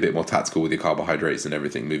obviously want to be a bit more tactical with your carbohydrates and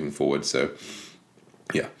everything moving forward. So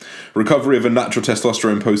yeah, recovery of a natural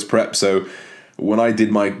testosterone post prep. So when I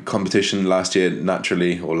did my competition last year,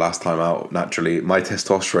 naturally, or last time out, naturally, my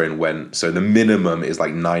testosterone went, so the minimum is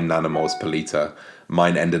like 9 nanomoles per liter.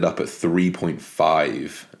 Mine ended up at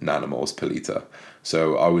 3.5 nanomoles per liter.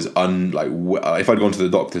 So I was if I'd gone to the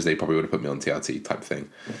doctors, they probably would have put me on TRT type thing.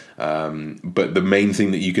 But the main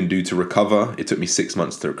thing that you can do to recover, it took me 6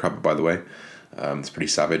 months to recover, by the way. It's pretty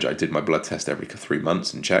savage. I did my blood test every 3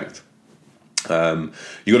 months and checked.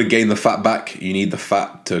 You got to gain the fat back. You need the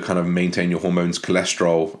fat to kind of maintain your hormones.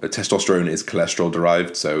 Testosterone is cholesterol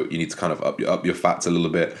derived, so you need to kind of up your fats a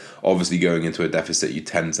little bit. Obviously, going into a deficit, you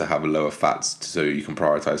tend to have lower fats, so you can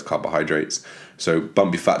prioritize carbohydrates. So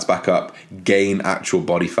bump your fats back up. Gain actual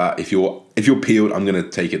body fat. If you're peeled, I'm gonna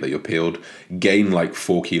take it that you're peeled. Gain like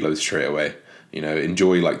 4 kilos straight away.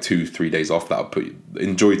 Enjoy like 2-3 days off.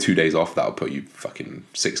 Enjoy 2 days off. That'll put you fucking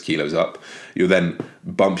 6 kilos up. You'll then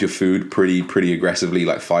bump your food pretty aggressively,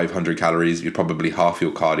 like 500 calories. You're probably half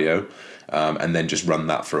your cardio, and then just run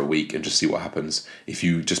that for a week and just see what happens. If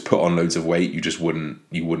you just put on loads of weight, you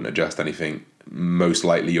wouldn't adjust anything. Most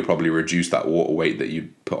likely, you'll probably reduce that water weight that you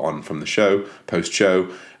put on from the show, post-show.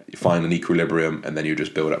 You find an equilibrium, and then you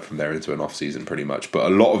just build up from there into an off season, pretty much. But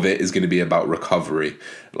a lot of it is going to be about recovery.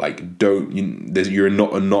 Like, you're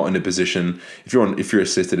not in a position. If you're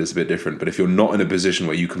assisted, it's a bit different. But if you're not in a position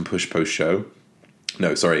where you can push post-show,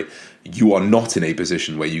 you are not in a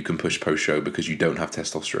position where you can push post-show because you don't have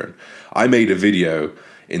testosterone. I made a video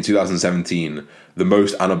in 2017, the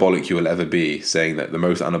most anabolic you will ever be, saying that the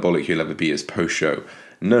most anabolic you'll ever be is post-show.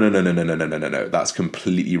 No. That's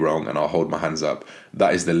completely wrong, and I'll hold my hands up.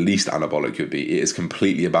 That is the least anabolic you'll be. It is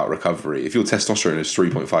completely about recovery. If your testosterone is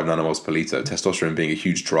 3.5 nanomoles per liter, testosterone being a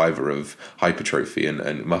huge driver of hypertrophy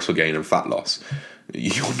and muscle gain and fat loss,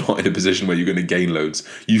 you're not in a position where you're going to gain loads.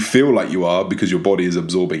 You feel like you are because your body is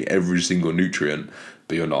absorbing every single nutrient,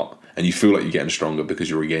 but you're not. And you feel like you're getting stronger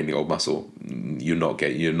because you're regaining old muscle. You're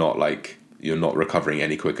not recovering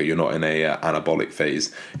any quicker. You're not in a anabolic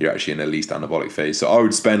phase. You're actually in a least anabolic phase. So I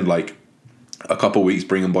would spend like a couple of weeks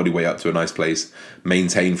bringing body weight up to a nice place,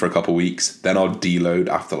 maintain for a couple of weeks, then I'll deload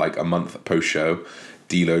after like a month post show,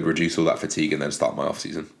 deload, reduce all that fatigue, and then start my off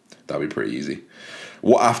season. That'll be pretty easy.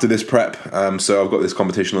 What after this prep? So I've got this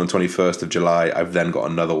competition on the 21st of July. I've then got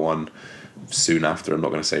another one soon after. I'm not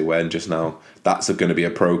going to say when just now. That's going to be a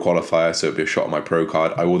pro qualifier, so it'll be a shot on my pro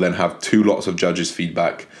card. I will then have 2 lots of judges'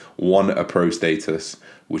 feedback, one a pro status,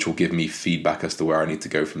 which will give me feedback as to where I need to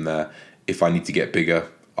go from there. If I need to get bigger,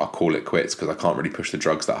 I'll call it quits because I can't really push the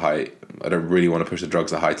drugs that high. I don't really want to push the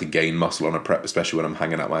drugs that high to gain muscle on a prep, especially when I'm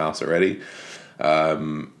hanging out my ass already.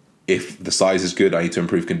 If the size is good, I need to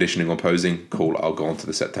improve conditioning or posing, cool, I'll go on to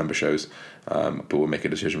the September shows, but we'll make a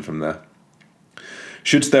decision from there.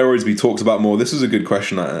 Should steroids be talked about more? This is a good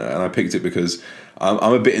question, and I picked it because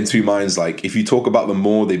I'm a bit in two minds. Like, if you talk about them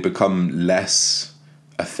more, they become less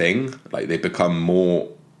a thing. Like, they become more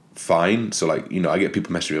fine. So, like, I get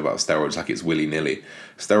people messaging me about steroids like it's willy-nilly.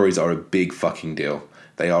 Steroids are a big fucking deal.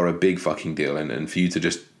 They are a big fucking deal. And for you to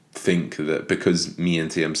just think that because me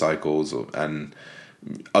and TM Cycles and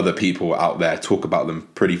other people out there talk about them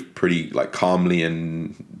pretty like calmly,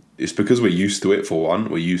 and it's because we're used to it. For one,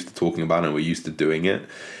 we're used to talking about it and we're used to doing it.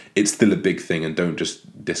 It's still a big thing, and don't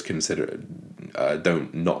just disconsider it.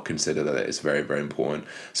 Don't not consider that it's very, very important.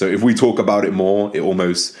 So if we talk about it more, it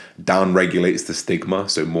almost down regulates the stigma,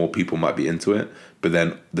 so more people might be into it. But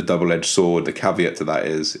then the double-edged sword, the caveat to that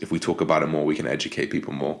is, if we talk about it more, we can educate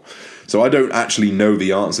people more. So I don't actually know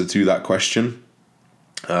the answer to that question,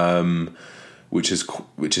 which is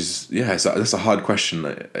that's a hard question.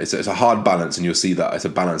 It's a hard balance, and you'll see that it's a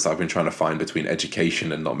balance that I've been trying to find between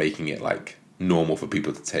education and not making it like normal for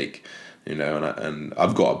people to take, and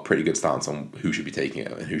I've got a pretty good stance on who should be taking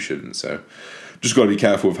it and who shouldn't. So just got to be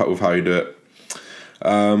careful with how you do it.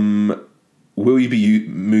 Will you be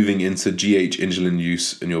moving into GH insulin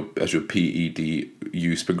use as your PED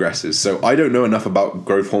use progresses? So I don't know enough about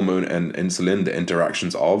growth hormone and insulin, the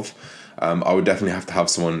interactions of. I would definitely have to have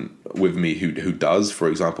someone with me who does. For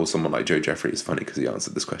example, someone like Joe Jeffrey. It's funny because he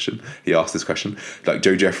asked this question. Like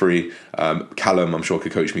Joe Jeffrey, Callum, I'm sure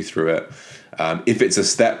could coach me through it. If it's a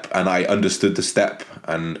step and I understood the step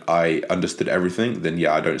and I understood everything, then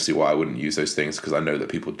yeah, I don't see why I wouldn't use those things, because I know that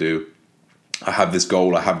people do. I have this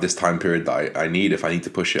goal, I have this time period that I need. If I need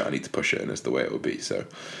to push it, I need to push it, and it's the way it would be. So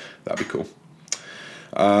that'd be cool.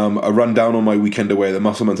 A rundown on my weekend away, the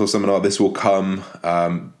Muscle Mentor seminar. This will come,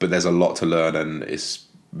 but there's a lot to learn, and it's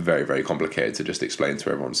very, very complicated to just explain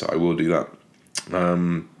to everyone. So I will do that.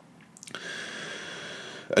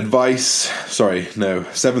 Advice, 7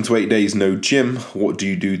 to 8 days, no gym. What do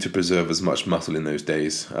you do to preserve as much muscle in those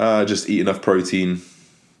days? Just eat enough protein.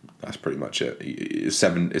 That's pretty much it.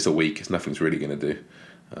 It's a week. Nothing's really going to do.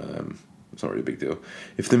 It's not really a big deal.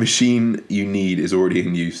 If the machine you need is already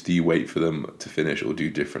in use, do you wait for them to finish or do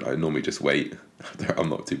different? I normally just wait. I'm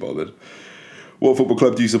not too bothered. What football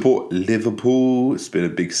club do you support? Liverpool. It's been a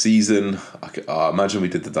big season. Imagine we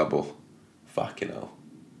did the double. Fucking hell.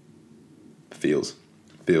 Feels.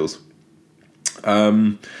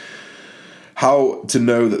 How to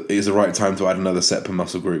know that it is the right time to add another set per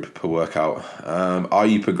muscle group per workout? Are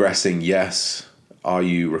you progressing? Yes. Are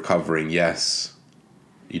you recovering? Yes.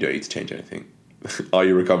 You don't need to change anything. Are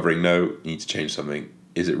you recovering? No. You need to change something.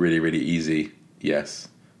 Is it really, really easy? Yes.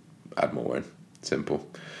 Add more in. Simple.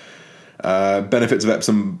 Benefits of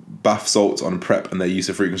Epsom bath salts on prep and their use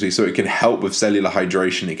of frequency. So it can help with cellular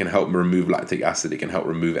hydration. It can help remove lactic acid. It can help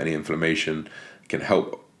remove any inflammation. It can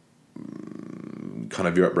help kind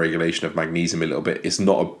of your upregulation of magnesium a little bit. It's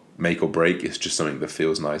not a make or break. It's just something that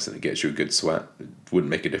feels nice and it gets you a good sweat. It wouldn't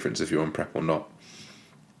make a difference if you're on prep or not.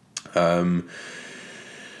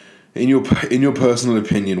 In your personal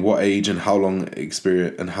opinion, what age and how long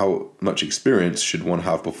experience and how much experience should one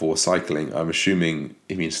have before cycling? I'm assuming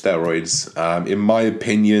you mean steroids. In my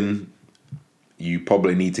opinion, you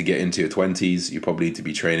probably need to get into your 20s. You probably need to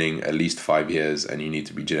be training at least 5 years, and you need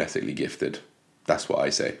to be genetically gifted. That's what I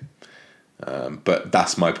say. But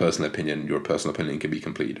that's my personal opinion. Your personal opinion can be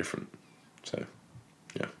completely different. So,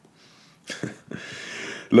 yeah.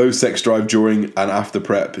 Low sex drive during and after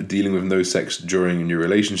prep, dealing with no sex during your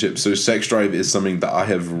relationship. So sex drive is something that I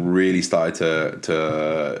have really started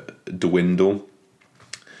to dwindle.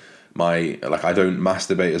 I don't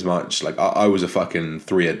masturbate as much. Like I was a fucking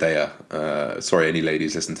 3-a-dayer. Sorry, any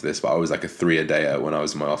ladies listen to this, but I was like a 3-a-dayer when I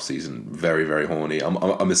was in my off season. Very, very horny.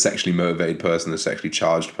 I'm a sexually motivated person, a sexually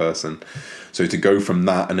charged person. So to go from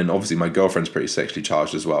that, and then obviously my girlfriend's pretty sexually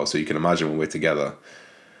charged as well. So you can imagine when we're together,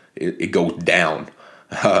 it goes down.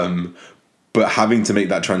 But having to make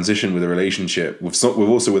that transition with a relationship with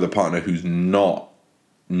a partner who's not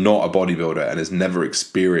a bodybuilder and has never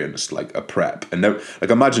experienced like a prep, and no, like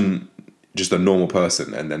imagine just a normal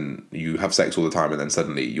person and then you have sex all the time and then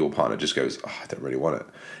suddenly your partner just goes, oh, I don't really want it.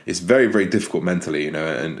 It's very, very difficult mentally,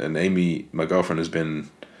 and Amy, my girlfriend, has been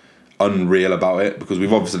unreal about it because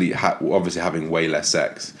we've obviously having way less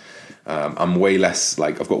sex. I'm way less,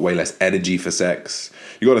 like, I've got way less energy for sex.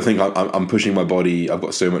 You got to think I'm pushing my body. I've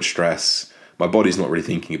got so much stress. My body's not really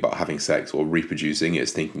thinking about having sex or reproducing.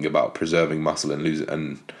 It's thinking about preserving muscle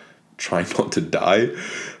and trying not to die.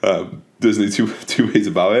 There's no two ways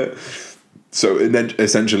about it. So and then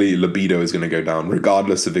essentially libido is going to go down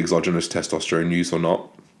regardless of exogenous testosterone use or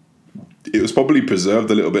not. It was probably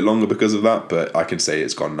preserved a little bit longer because of that, but I can say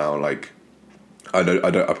it's gone now. Like I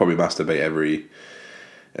probably masturbate every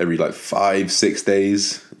like 5-6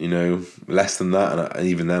 days, less than that, and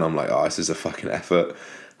even then I'm like, this is a fucking effort.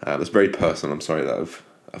 It's very personal. I'm sorry that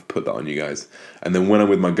I've put that on you guys. And then when I'm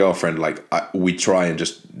with my girlfriend, like we try and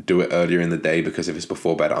just do it earlier in the day, because if it's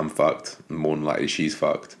before bed I'm fucked, more than likely she's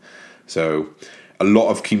fucked. So a lot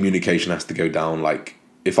of communication has to go down. Like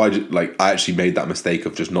if I actually made that mistake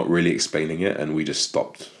of just not really explaining it, and we just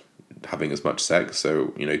stopped having as much sex.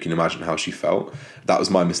 So, you can imagine how she felt. That was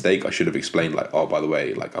my mistake. I should have explained, like, oh, by the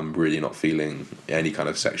way, like, I'm really not feeling any kind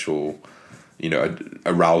of sexual,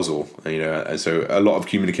 arousal, and so a lot of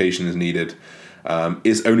communication is needed.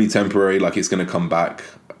 It's only temporary, like, it's going to come back.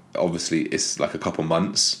 Obviously, it's like a couple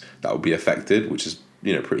months that will be affected, which is,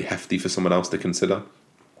 pretty hefty for someone else to consider.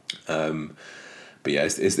 But yeah,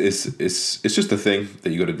 it's just a thing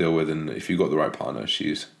that you got to deal with, and if you've got the right partner,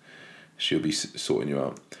 she'll be sorting you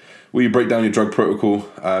out. Will you break down your drug protocol?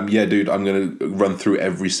 Yeah, dude, I'm going to run through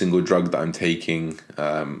every single drug that I'm taking,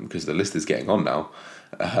 because the list is getting on now,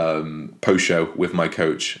 post-show with my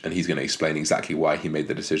coach, and he's going to explain exactly why he made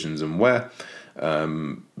the decisions and where.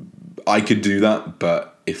 I could do that,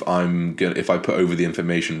 but if I put over the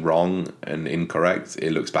information wrong and incorrect,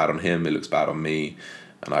 it looks bad on him, it looks bad on me,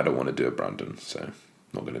 and I don't want to do it, Brandon, so I'm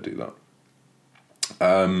not going to do that.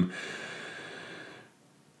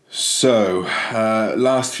 So,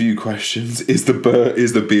 last few questions. Is the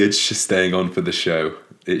beard staying on for the show?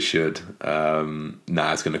 It should.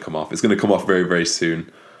 It's going to come off. It's going to come off very, very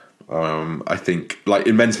soon. I think, like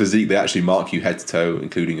in men's physique, they actually mark you head to toe,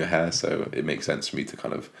 including your hair, so it makes sense for me to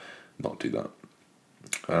kind of not do that.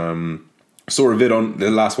 Saw a vid on,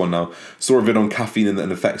 the last one now, saw a vid on caffeine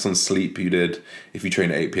and effects on sleep you did. If you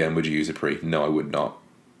train at 8 p.m, would you use a pre? No, I would not.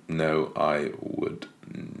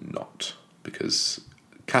 Because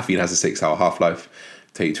caffeine has a 6-hour half-life.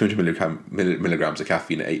 Take 200 milligrams of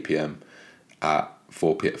caffeine at 8 p.m. At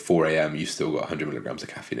 4 a.m. you've still got 100 milligrams of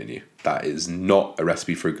caffeine in you. That is not a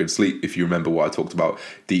recipe for a good sleep. If you remember what I talked about,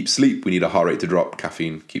 deep sleep, we need a heart rate to drop.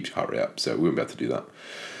 Caffeine keeps your heart rate up, so we won't be able to do that.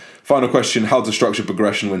 Final question, how to structure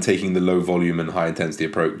progression when taking the low volume and high intensity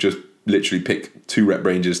approach. Just literally pick 2 rep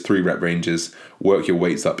ranges, 3 rep ranges, work your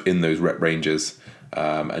weights up in those rep ranges,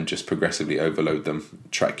 and just progressively overload them.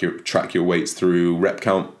 Track your weights through rep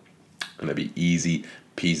count, and it'll be easy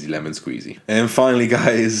peasy lemon squeezy. And finally,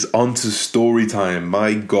 guys, on to story time.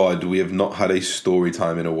 My God, we have not had a story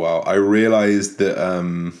time in a while. I realized that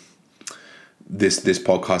this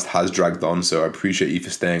podcast has dragged on, so I appreciate you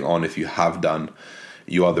for staying on. If you have done,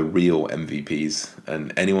 you are the real MVPs,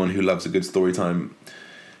 and anyone who loves a good story time,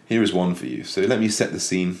 here is one for you. So let me set the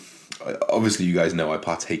scene. Obviously, you guys know I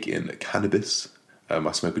partake in cannabis.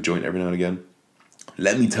 I smoke a joint every now and again.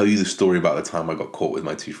 Let me tell you the story about the time I got caught with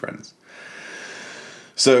my 2 friends.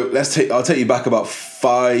 So I'll take you back about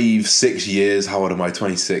 5-6 years. How old am I?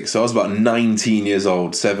 26. So I was about 19 years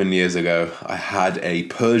old, 7 years ago. I had a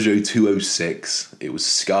Peugeot 206. It was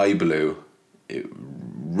sky blue. It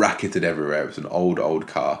racketed everywhere. It was an old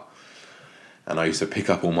car. And I used to pick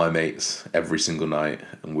up all my mates every single night,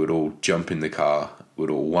 and we'd all jump in the car.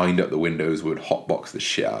 We'd all wind up the windows. We'd hotbox the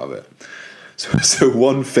shit out of it. So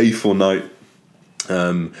one fateful night,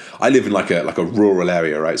 I live in like a rural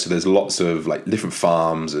area, right? So there's lots of like different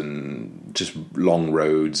farms and just long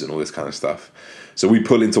roads and all this kind of stuff. So we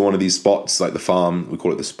pull into one of these spots, like the farm. We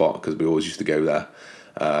call it the spot because we always used to go there.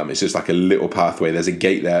 It's just like a little pathway. There's a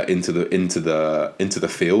gate there into the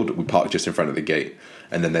field. We park just in front of the gate,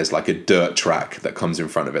 and then there's like a dirt track that comes in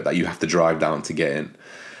front of it that you have to drive down to get in.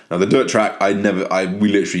 Now the dirt track,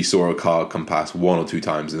 we literally saw a car come past 1 or 2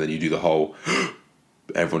 times, and then you do the whole.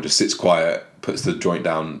 Everyone just sits quiet, puts the joint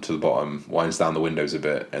down to the bottom, winds down the windows a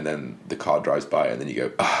bit, and then the car drives by, and then you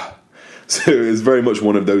go, ah. So it was very much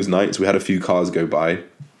one of those nights. We had a few cars go by.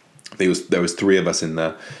 There was 3 of us in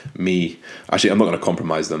there. Me, actually, I'm not going to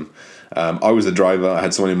compromise them. I was the driver. I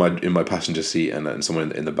had someone in my passenger seat, and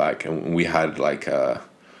someone in the back, and we had like 2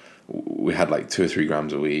 or 3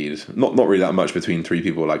 grams of weed. Not really that much between 3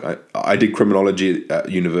 people. Like I did criminology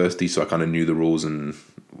at university, so I kind of knew the rules and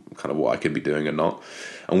kind of what I could be doing and not.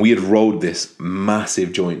 And we had rolled this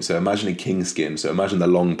massive joint. So imagine a king skin. So imagine the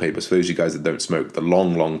long papers. For those of you guys that don't smoke, the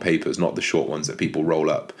long papers, not the short ones that people roll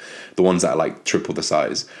up. The ones that are like triple the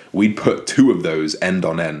size. We'd put 2 of those end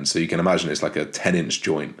on end. So you can imagine it's like a 10-inch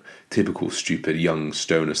joint. Typical stupid young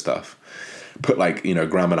stoner stuff. Put like, 1.5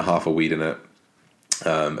 grams of weed in it.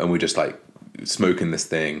 And we're just like smoking this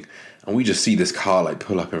thing. And we just see this car like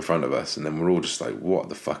pull up in front of us, and then we're all just like, "What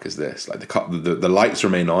the fuck is this?" Like the lights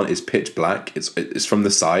remain on. It's pitch black. It's from the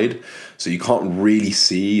side, so you can't really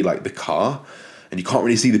see like the car, and you can't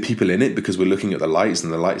really see the people in it because we're looking at the lights,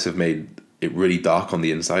 and the lights have made it really dark on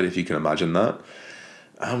the inside, if you can imagine that.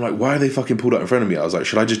 And I'm like, "Why are they fucking pulled up in front of me?" I was like,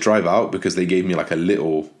 "Should I just drive out?" Because they gave me like a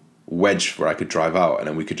little wedge where I could drive out, and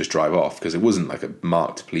then we could just drive off because it wasn't like a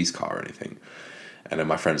marked police car or anything. And then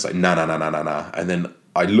my friend's like, nah. And then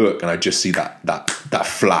I look and I just see that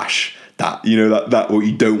flash that what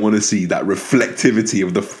you don't want to see, that reflectivity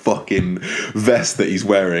of the fucking vest that he's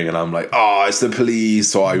wearing. And I'm like, oh, it's the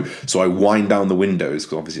police. So I wind down the windows,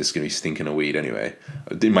 because obviously it's going to be stinking of weed anyway.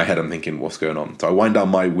 In my head, I'm thinking, what's going on? So I wind down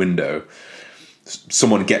my window.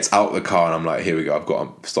 Someone gets out of the car and I'm like, here we go, I've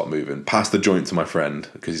got to stop moving. Pass the joint to my friend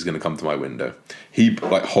because he's going to come to my window. He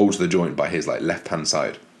like holds the joint by his like left hand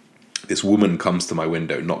side. This woman comes to my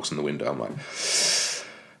window, knocks on the window. I'm like,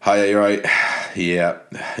 hi, you right? Yeah.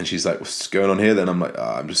 And she's like, what's going on here then? I'm like,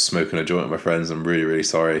 I'm just smoking a joint with my friends. I'm really, really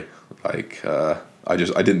sorry. Like, I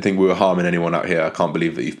didn't think we were harming anyone out here. I can't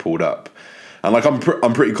believe that you've pulled up. And like, I'm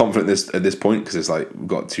pretty confident at this point, because it's like, we've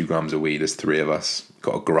got 2 grams of weed, there's 3 of us,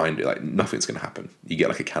 got to grind it, like nothing's going to happen. You get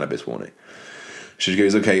like a cannabis warning. She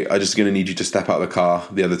goes, okay, I'm just going to need you to step out of the car.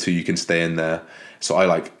 The other 2, you can stay in there. So I'm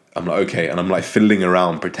like, okay. And I'm like fiddling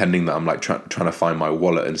around, pretending that I'm like trying to find my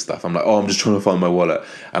wallet and stuff. I'm like, oh, I'm just trying to find my wallet.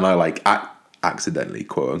 And I like accidentally,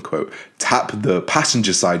 quote unquote, tap the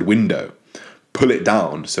passenger side window, pull it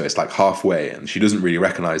down. So it's like halfway, and she doesn't really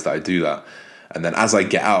recognize that I do that. And then as I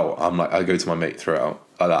get out, I'm like, I go to my mate, throw it out.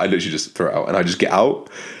 I literally just throw it out, and I just get out.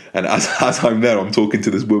 And as I'm there, I'm talking to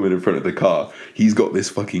this woman in front of the car. He's got this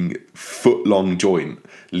fucking foot-long joint,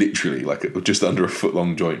 literally, like just under a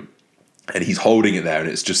foot-long joint. And he's holding it there, and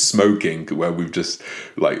it's just smoking, where we've just,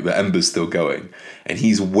 like, the ember's still going. And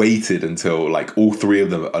he's waited until, like, all 3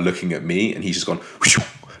 of them are looking at me, and he's just gone, whoosh,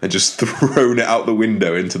 and just thrown it out the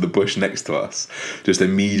window into the bush next to us, just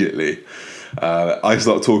immediately. I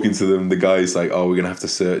start talking to them. The guy's like, oh, we're gonna have to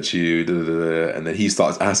search you, da, da, da. And then he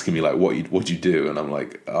starts asking me like, what you do? And I'm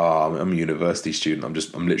like, oh, I'm a university student,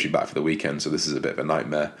 I'm literally back for the weekend, so this is a bit of a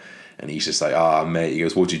nightmare. And he's just like, mate, he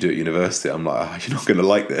goes, what do you do at university? I'm like, you're not gonna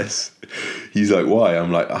like this. He's like, why?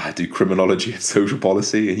 I'm like, I do criminology and social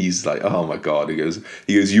policy. And he's like, oh my god. He goes,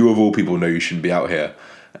 you of all people know you shouldn't be out here.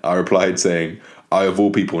 I replied saying, I, of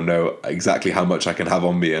all people, know exactly how much I can have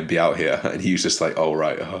on me and be out here. And he was just like, oh,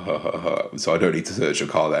 right. So I don't need to search your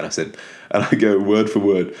car then. I said, and I go word for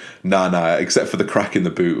word, nah, except for the crack in the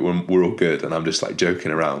boot, we're all good. And I'm just like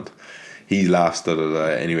joking around. He laughs, da.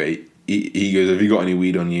 Anyway, he goes, have you got any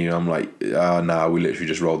weed on you? I'm like, nah, we literally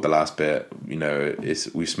just rolled the last bit. You know,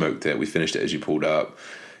 we smoked it. We finished it as you pulled up.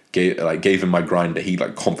 Gave him my grinder. He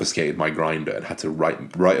like confiscated my grinder and had to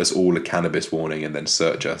write us all a cannabis warning and then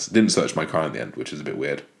search us. Didn't search my car in the end, which is a bit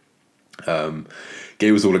weird.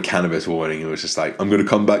 Gave us all a cannabis warning and was just like, I'm going to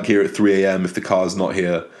come back here at 3 a.m. if the car's not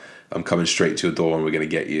here. I'm coming straight to your door and we're going to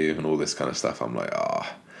get you, and all this kind of stuff. I'm like,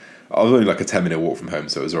 I was only like a 10-minute walk from home,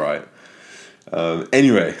 so it was all right.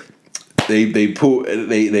 Anyway,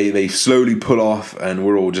 they slowly pull off, and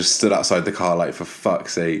we're all just stood outside the car like, for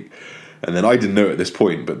fuck's sake. And then I didn't know at this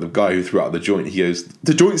point, but the guy who threw out the joint, he goes,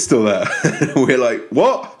 the joint's still there. And we're like,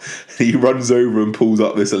 what? He runs over and pulls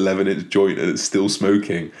up this 11-inch joint, and it's still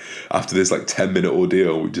smoking after this like 10-minute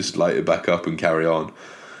ordeal. We just light it back up and carry on.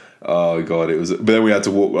 Oh god, but then we had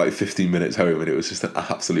to walk like 15 minutes home, and it was just an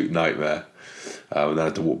absolute nightmare. And then I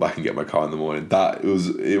had to walk back and get my car in the morning.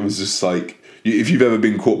 It was just like, if you've ever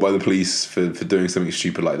been caught by the police for doing something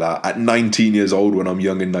stupid like that at 19 years old, when I'm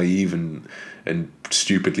young and naive and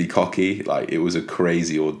stupidly cocky, like, it was a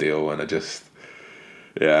crazy ordeal. And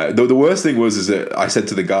the worst thing is that I said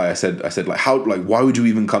to the guy, I said like, how, like, why would you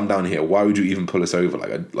even come down here? Why would you even pull us over?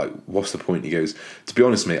 Like, what's the point? He goes, to be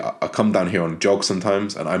honest, mate, I come down here on jogs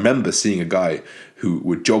sometimes, and I remember seeing a guy who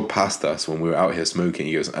would jog past us when we were out here smoking.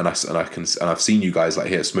 He goes, and I've seen you guys like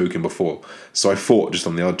here smoking before, so I thought, just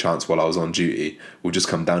on the odd chance while I was on duty, we'll just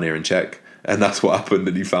come down here and check. And that's what happened,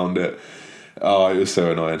 and he found it. Oh, it was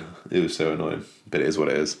so annoying. But it is what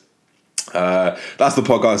it is. That's the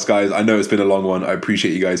podcast, guys. I know it's been a long one. I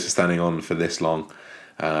appreciate you guys for standing on for this long.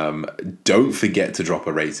 Don't forget to drop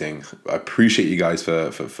a rating. I appreciate you guys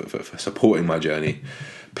for supporting my journey.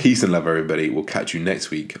 Peace and love, everybody. We'll catch you next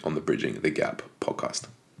week on the Bridging the Gap podcast.